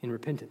in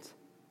repentance.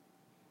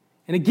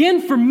 And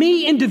again, for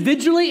me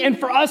individually and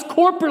for us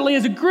corporately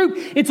as a group,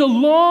 it's a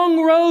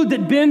long road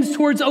that bends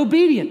towards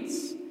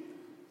obedience.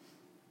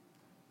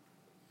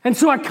 And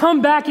so I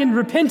come back in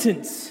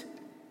repentance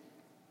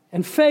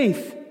and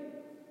faith.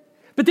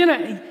 But then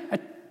I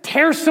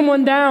tear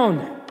someone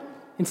down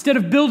instead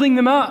of building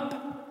them up.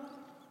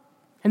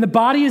 And the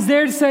body is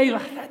there to say,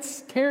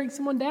 that's tearing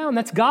someone down.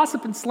 That's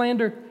gossip and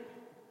slander.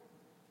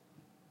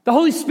 The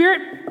Holy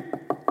Spirit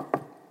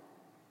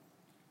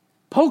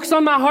pokes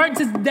on my heart and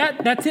says,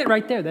 that's it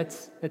right there.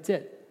 That's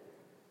it.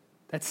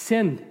 That's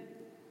sin.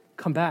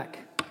 Come back.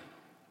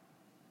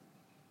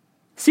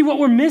 See, what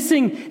we're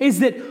missing is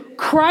that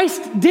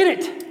Christ did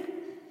it.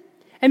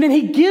 And then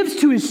He gives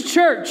to His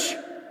church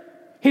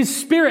His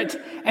Spirit.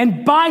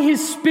 And by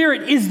His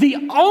Spirit is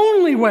the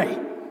only way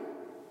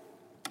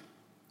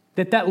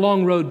that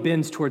long road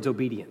bends towards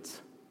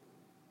obedience.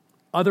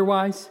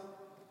 Otherwise,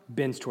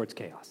 bends towards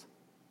chaos.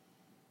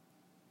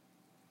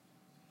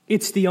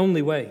 It's the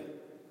only way.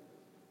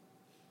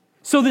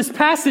 So this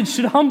passage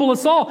should humble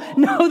us all.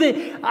 Know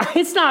that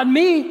it's not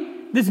me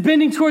that's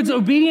bending towards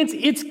obedience.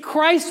 It's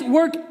Christ's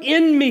work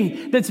in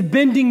me that's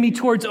bending me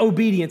towards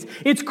obedience.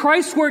 It's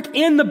Christ's work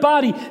in the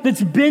body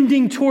that's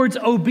bending towards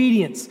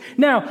obedience.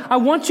 Now, I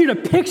want you to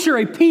picture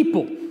a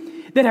people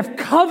that have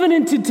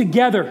covenanted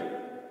together,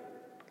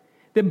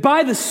 that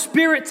by the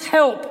Spirit's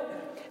help,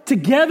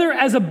 together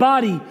as a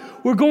body,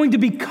 we're going to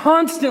be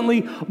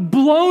constantly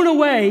blown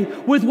away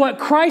with what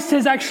Christ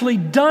has actually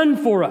done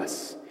for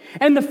us.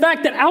 And the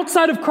fact that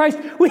outside of Christ,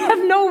 we have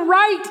no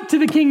right to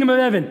the kingdom of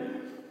heaven.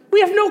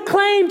 We have no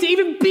claim to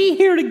even be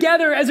here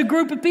together as a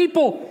group of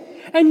people.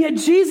 And yet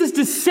Jesus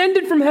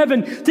descended from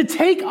heaven to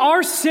take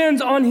our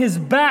sins on His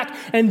back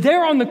and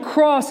there on the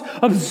cross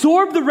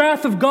absorb the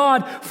wrath of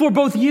God for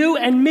both you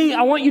and me.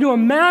 I want you to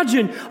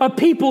imagine a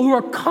people who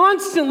are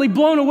constantly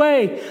blown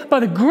away by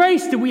the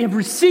grace that we have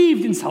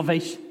received in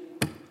salvation.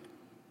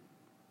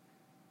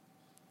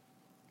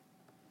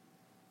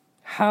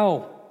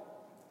 How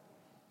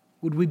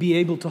would we be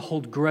able to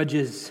hold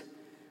grudges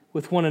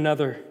with one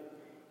another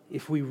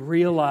if we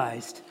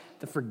realized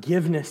the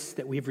forgiveness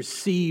that we have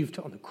received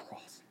on the cross?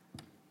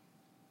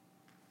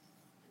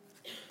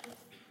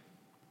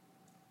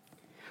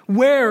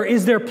 Where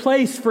is there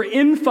place for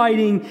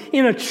infighting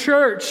in a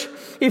church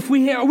if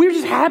we're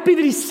just happy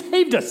that He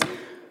saved us?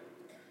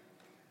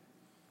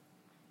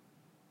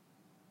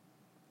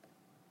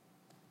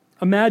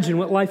 Imagine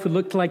what life would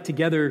look like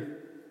together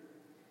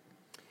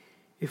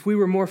if we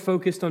were more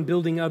focused on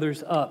building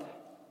others up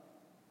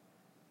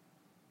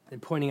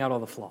than pointing out all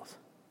the flaws.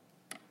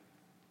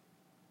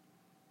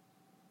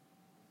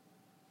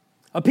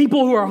 A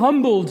people who are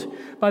humbled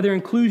by their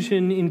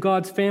inclusion in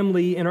God's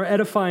family and are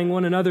edifying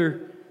one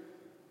another.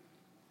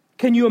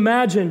 Can you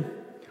imagine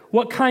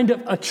what kind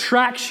of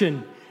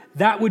attraction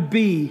that would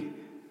be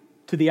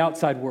to the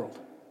outside world?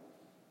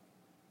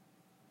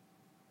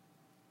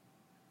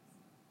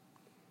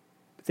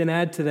 But then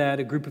add to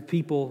that a group of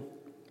people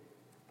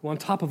who, on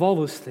top of all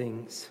those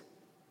things,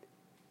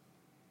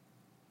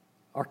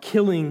 are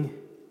killing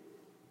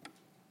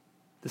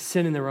the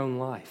sin in their own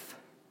life.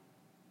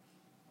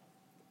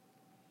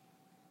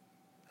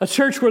 A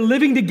church where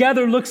living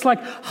together looks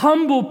like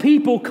humble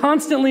people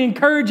constantly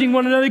encouraging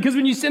one another, because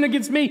when you sin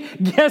against me,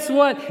 guess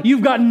what?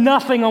 You've got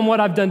nothing on what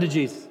I've done to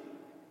Jesus.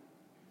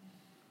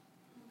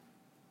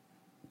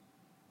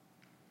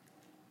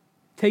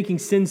 Taking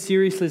sin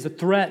seriously is a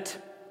threat.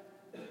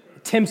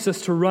 It tempts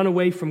us to run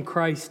away from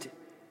Christ.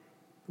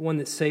 the one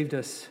that saved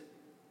us.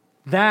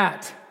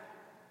 That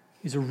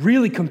is a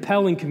really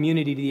compelling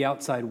community to the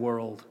outside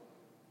world.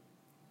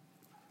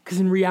 Because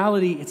in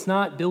reality, it's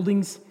not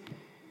buildings,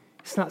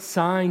 it's not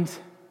signs,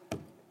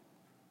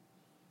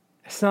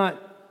 it's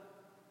not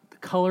the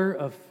color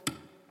of the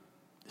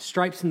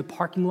stripes in the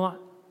parking lot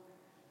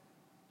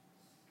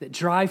that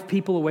drive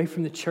people away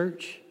from the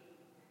church.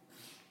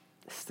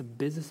 It's the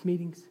business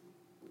meetings.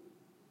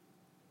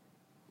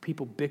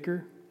 People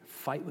bicker,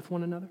 fight with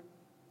one another.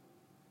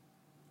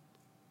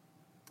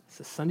 It's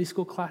the Sunday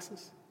school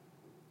classes.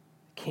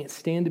 Can't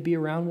stand to be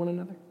around one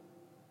another.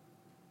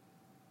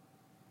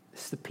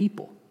 It's the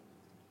people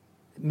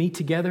that meet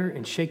together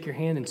and shake your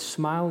hand and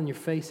smile in your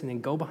face and then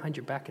go behind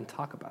your back and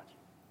talk about you.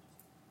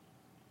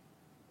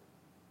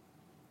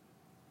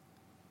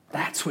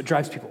 That's what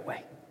drives people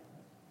away.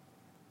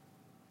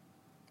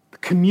 The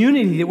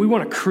community that we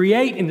want to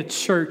create in the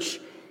church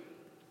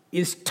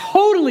is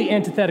totally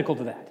antithetical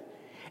to that.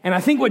 And I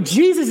think what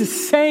Jesus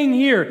is saying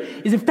here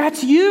is if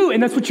that's you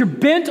and that's what you're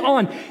bent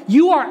on,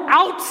 you are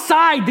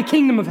outside the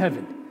kingdom of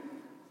heaven,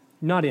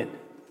 not in,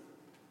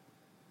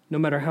 no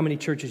matter how many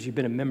churches you've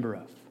been a member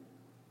of.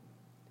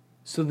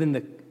 So then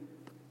the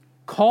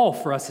call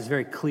for us is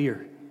very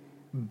clear.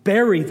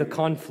 Bury the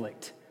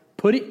conflict.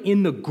 Put it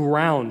in the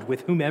ground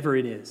with whomever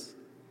it is.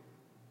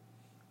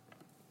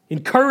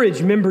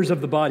 Encourage members of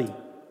the body.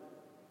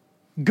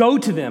 Go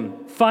to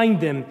them,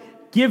 find them,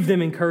 give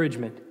them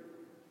encouragement.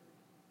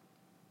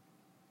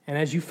 And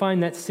as you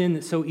find that sin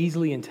that so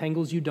easily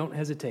entangles you, don't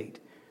hesitate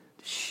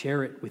to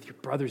share it with your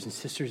brothers and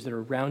sisters that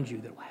are around you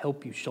that will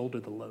help you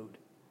shoulder the load.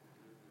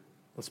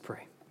 Let's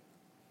pray.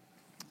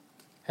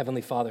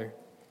 Heavenly Father,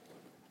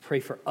 pray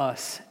for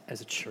us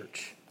as a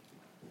church,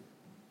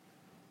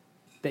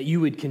 that you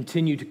would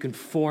continue to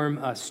conform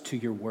us to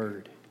your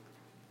word,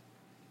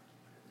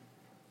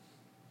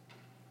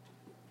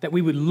 that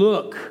we would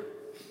look,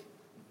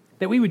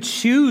 that we would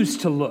choose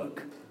to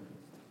look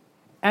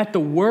at the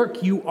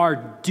work you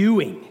are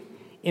doing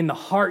in the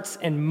hearts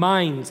and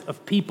minds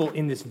of people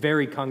in this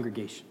very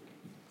congregation.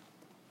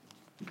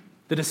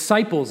 The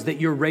disciples that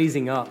you're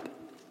raising up,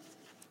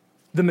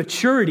 the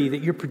maturity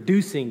that you're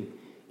producing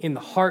in the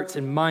hearts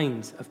and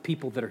minds of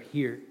people that are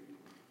here.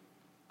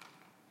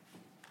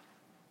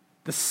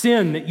 The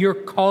sin that you're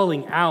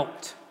calling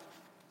out,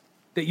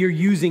 that you're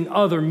using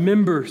other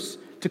members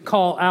to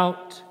call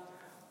out.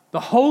 The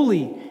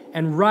holy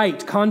and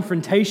right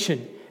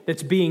confrontation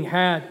that's being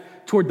had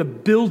toward the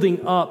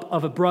building up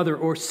of a brother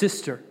or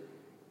sister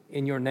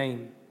in your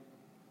name.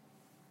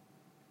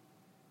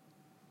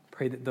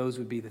 Pray that those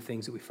would be the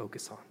things that we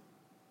focus on.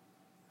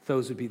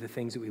 Those would be the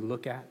things that we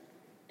look at.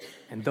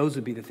 And those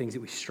would be the things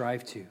that we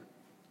strive to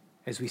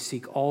as we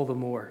seek all the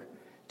more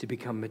to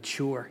become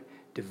mature,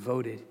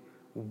 devoted,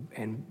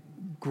 and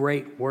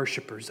great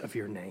worshipers of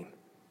your name.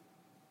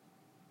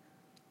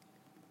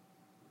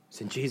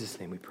 It's in Jesus'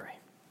 name we pray.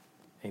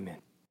 Amen.